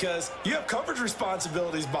spot because you have coverage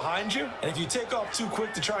responsibilities behind you, and if you take off too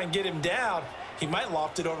quick to try and get him down, he might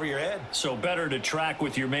loft it over your head. So better to track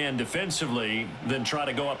with your man defensively than try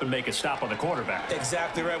to go up and make a stop on the quarterback.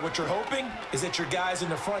 Exactly right. What you're hoping is that your guys in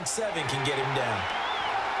the front 7 can get him down.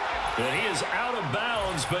 And he is out of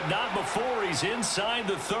bounds, but not before he's inside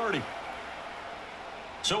the 30.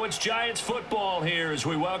 So it's Giants football here as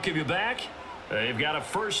we welcome you back. They've got a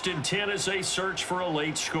 1st and 10 as they search for a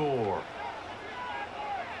late score.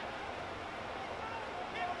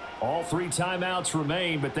 All 3 timeouts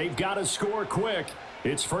remain, but they've got to score quick.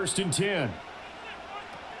 It's 1st and 10.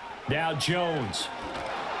 Now Jones.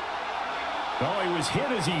 Oh, he was hit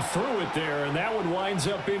as he threw it there, and that one winds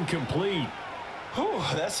up incomplete. Whew,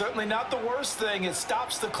 that's certainly not the worst thing. It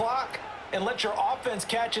stops the clock and lets your offense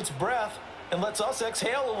catch its breath and lets us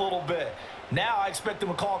exhale a little bit. Now I expect them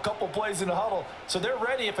to call a couple plays in the huddle, so they're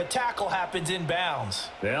ready if a tackle happens in bounds.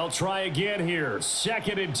 They'll try again here.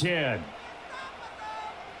 2nd and 10.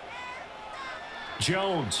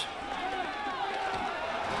 Jones.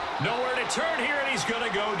 Nowhere to turn here, and he's going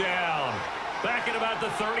to go down. Back at about the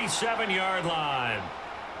 37-yard line.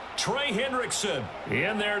 Trey Hendrickson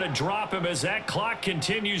in there to drop him as that clock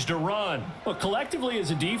continues to run. Well, collectively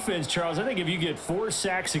as a defense, Charles, I think if you get 4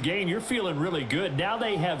 sacks a game, you're feeling really good. Now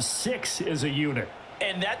they have 6 as a unit.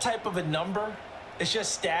 And that type of a number is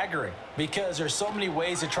just staggering because there's so many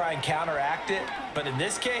ways to try and counteract it. But in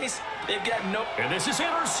this case, they've got no... And this is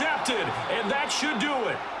intercepted, and that should do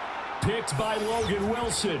it. Picked by Logan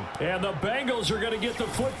Wilson. And the Bengals are going to get the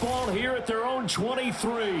football here at their own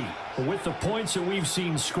 23. With the points that we've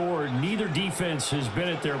seen scored, neither defense has been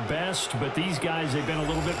at their best, but these guys, they've been a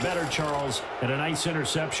little bit better, Charles, and a nice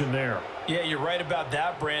interception there. Yeah, you're right about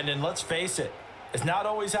that, Brandon. Let's face it. It's not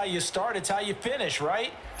always how you start, it's how you finish,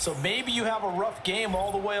 right? So maybe you have a rough game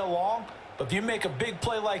all the way along, but if you make a big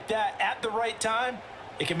play like that at the right time,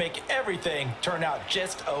 it can make everything turn out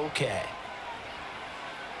just okay.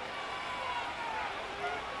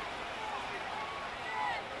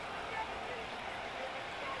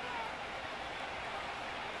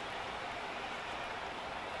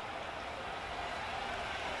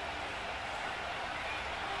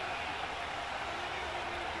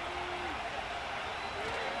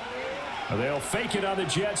 They'll fake it on the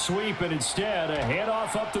jet sweep, and instead a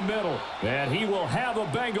handoff up the middle. And he will have a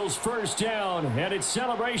Bengals 1st down, and it's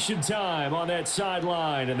celebration time on that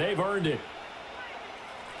sideline, and they've earned it.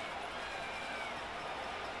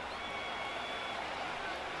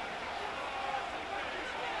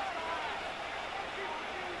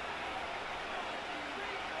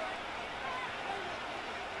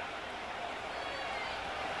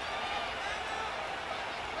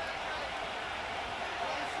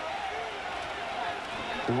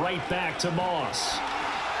 Right back to Moss.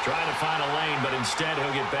 Trying to find a lane, but instead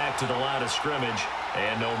he'll get back to the line of scrimmage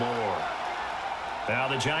and no more. Now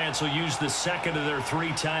the Giants will use the 2nd of their 3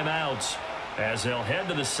 timeouts as they'll head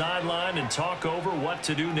to the sideline and talk over what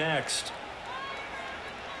to do next.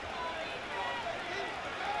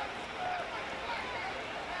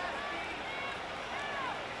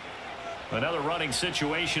 Another running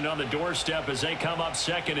situation on the doorstep as they come up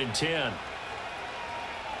 2nd and 10.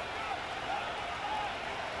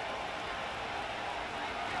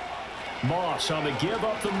 Moss on the give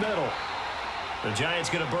up the middle. The Giants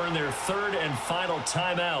going to burn their 3rd and final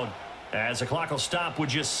timeout as the clock will stop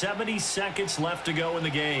with just 70 seconds left to go in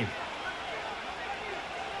the game.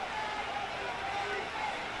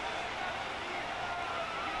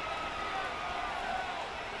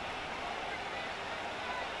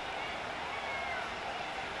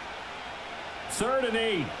 Third and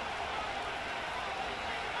 8.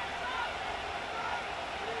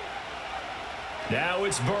 Now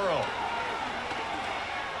it's Burrow.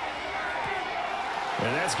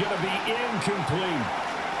 And that's going to be incomplete.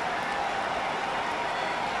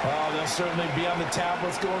 Oh, they'll certainly be on the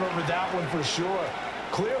tablets going over that one for sure.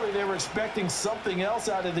 Clearly, they were expecting something else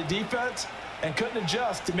out of the defense and couldn't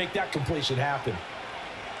adjust to make that completion happen.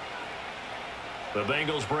 The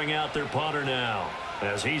Bengals bring out their punter now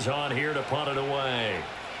as he's on here to punt it away.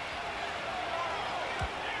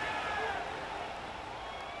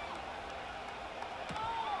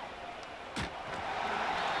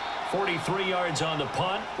 .43 yards on the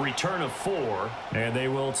punt, return of 4, and they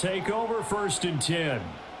will take over 1st and 10.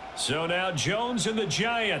 So now Jones and the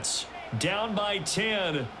Giants down by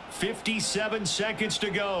 10, 57 seconds to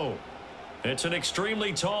go. It's an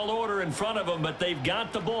extremely tall order in front of them, but they've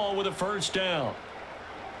got the ball with a 1st down.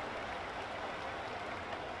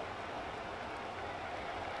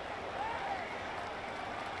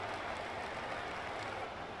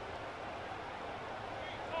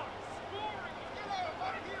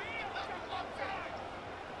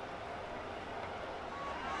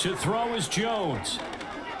 To throw is Jones.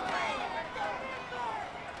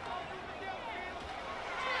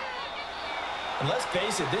 And let's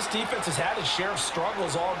face it, this defense has had its share of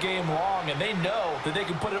struggles all game long, and they know that they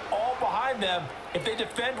can put it all behind them if they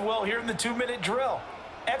defend well here in the 2-minute drill.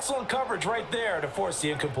 Excellent coverage right there to force the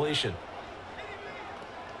incompletion.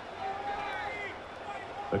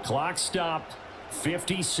 The clock stopped.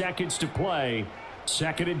 50 seconds to play.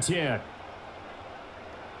 2nd and 10.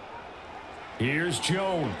 Here's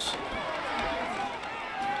Jones.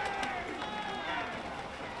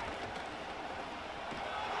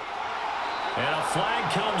 And a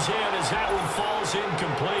flag comes in as that one falls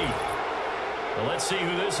incomplete. Well, let's see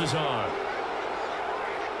who this is on.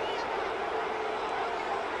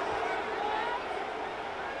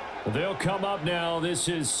 They'll come up now. This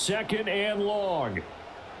is 2nd and long.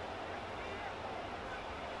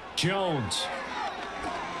 Jones.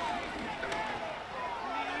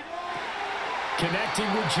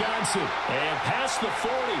 Connecting with Johnson. And past the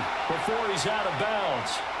 40 before he's out of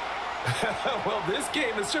bounds. Well, this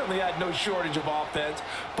game has certainly had no shortage of offense.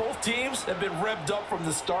 Both teams have been revved up from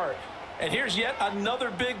the start. And here's yet another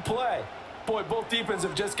big play. Boy, both defenses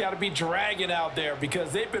have just got to be dragging out there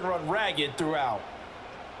because they've been run ragged throughout.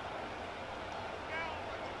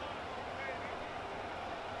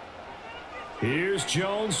 Here's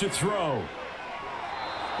Jones to throw.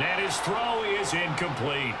 And his throw is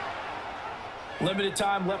incomplete. Limited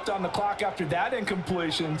time left on the clock after that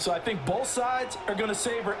incompletion, so I think both sides are going to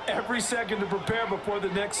savor every second to prepare before the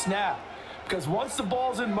next snap. Because once the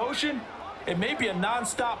ball's in motion, it may be a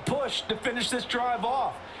nonstop push to finish this drive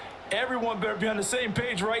off. Everyone better be on the same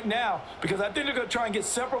page right now because I think they're going to try and get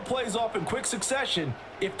several plays off in quick succession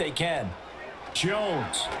if they can.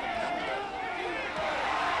 Jones.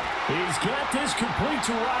 He's got this complete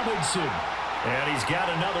to Robinson. And he's got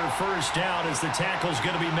another 1st down as the tackle's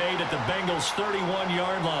going to be made at the Bengals'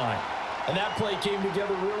 31-yard line. And that play came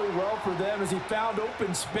together really well for them as he found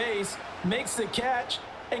open space, makes the catch,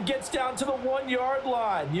 and gets down to the 1-yard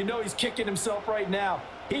line. You know he's kicking himself right now.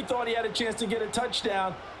 He thought he had a chance to get a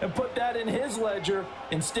touchdown and put that in his ledger.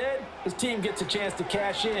 Instead, his team gets a chance to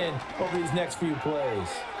cash in over these next few plays.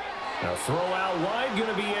 Now throw out wide going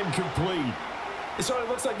to be incomplete. It sort of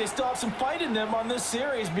looks like they still have some fight in them on this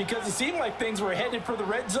series because it seemed like things were headed for the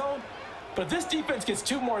red zone. But if this defense gets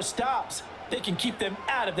 2 more stops, they can keep them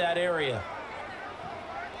out of that area.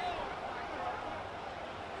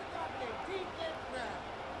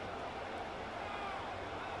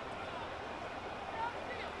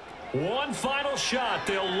 One final shot.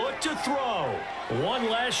 They'll look to throw. One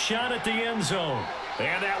last shot at the end zone.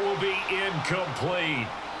 And that will be incomplete.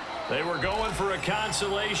 They were going for a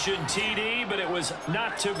consolation TD, but it was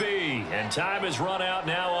not to be. And time has run out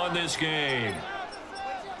now on this game.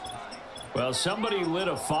 Well, somebody lit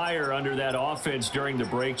a fire under that offense during the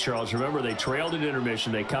break, Charles. Remember, they trailed at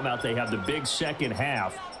intermission. They come out, they have the big second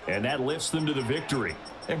half, and that lifts them to the victory.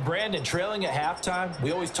 And, Brandon, trailing at halftime,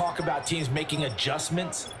 we always talk about teams making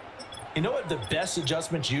adjustments. You know what the best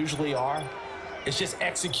adjustments usually are? It's just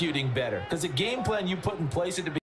executing better. Because the game plan you put in place at the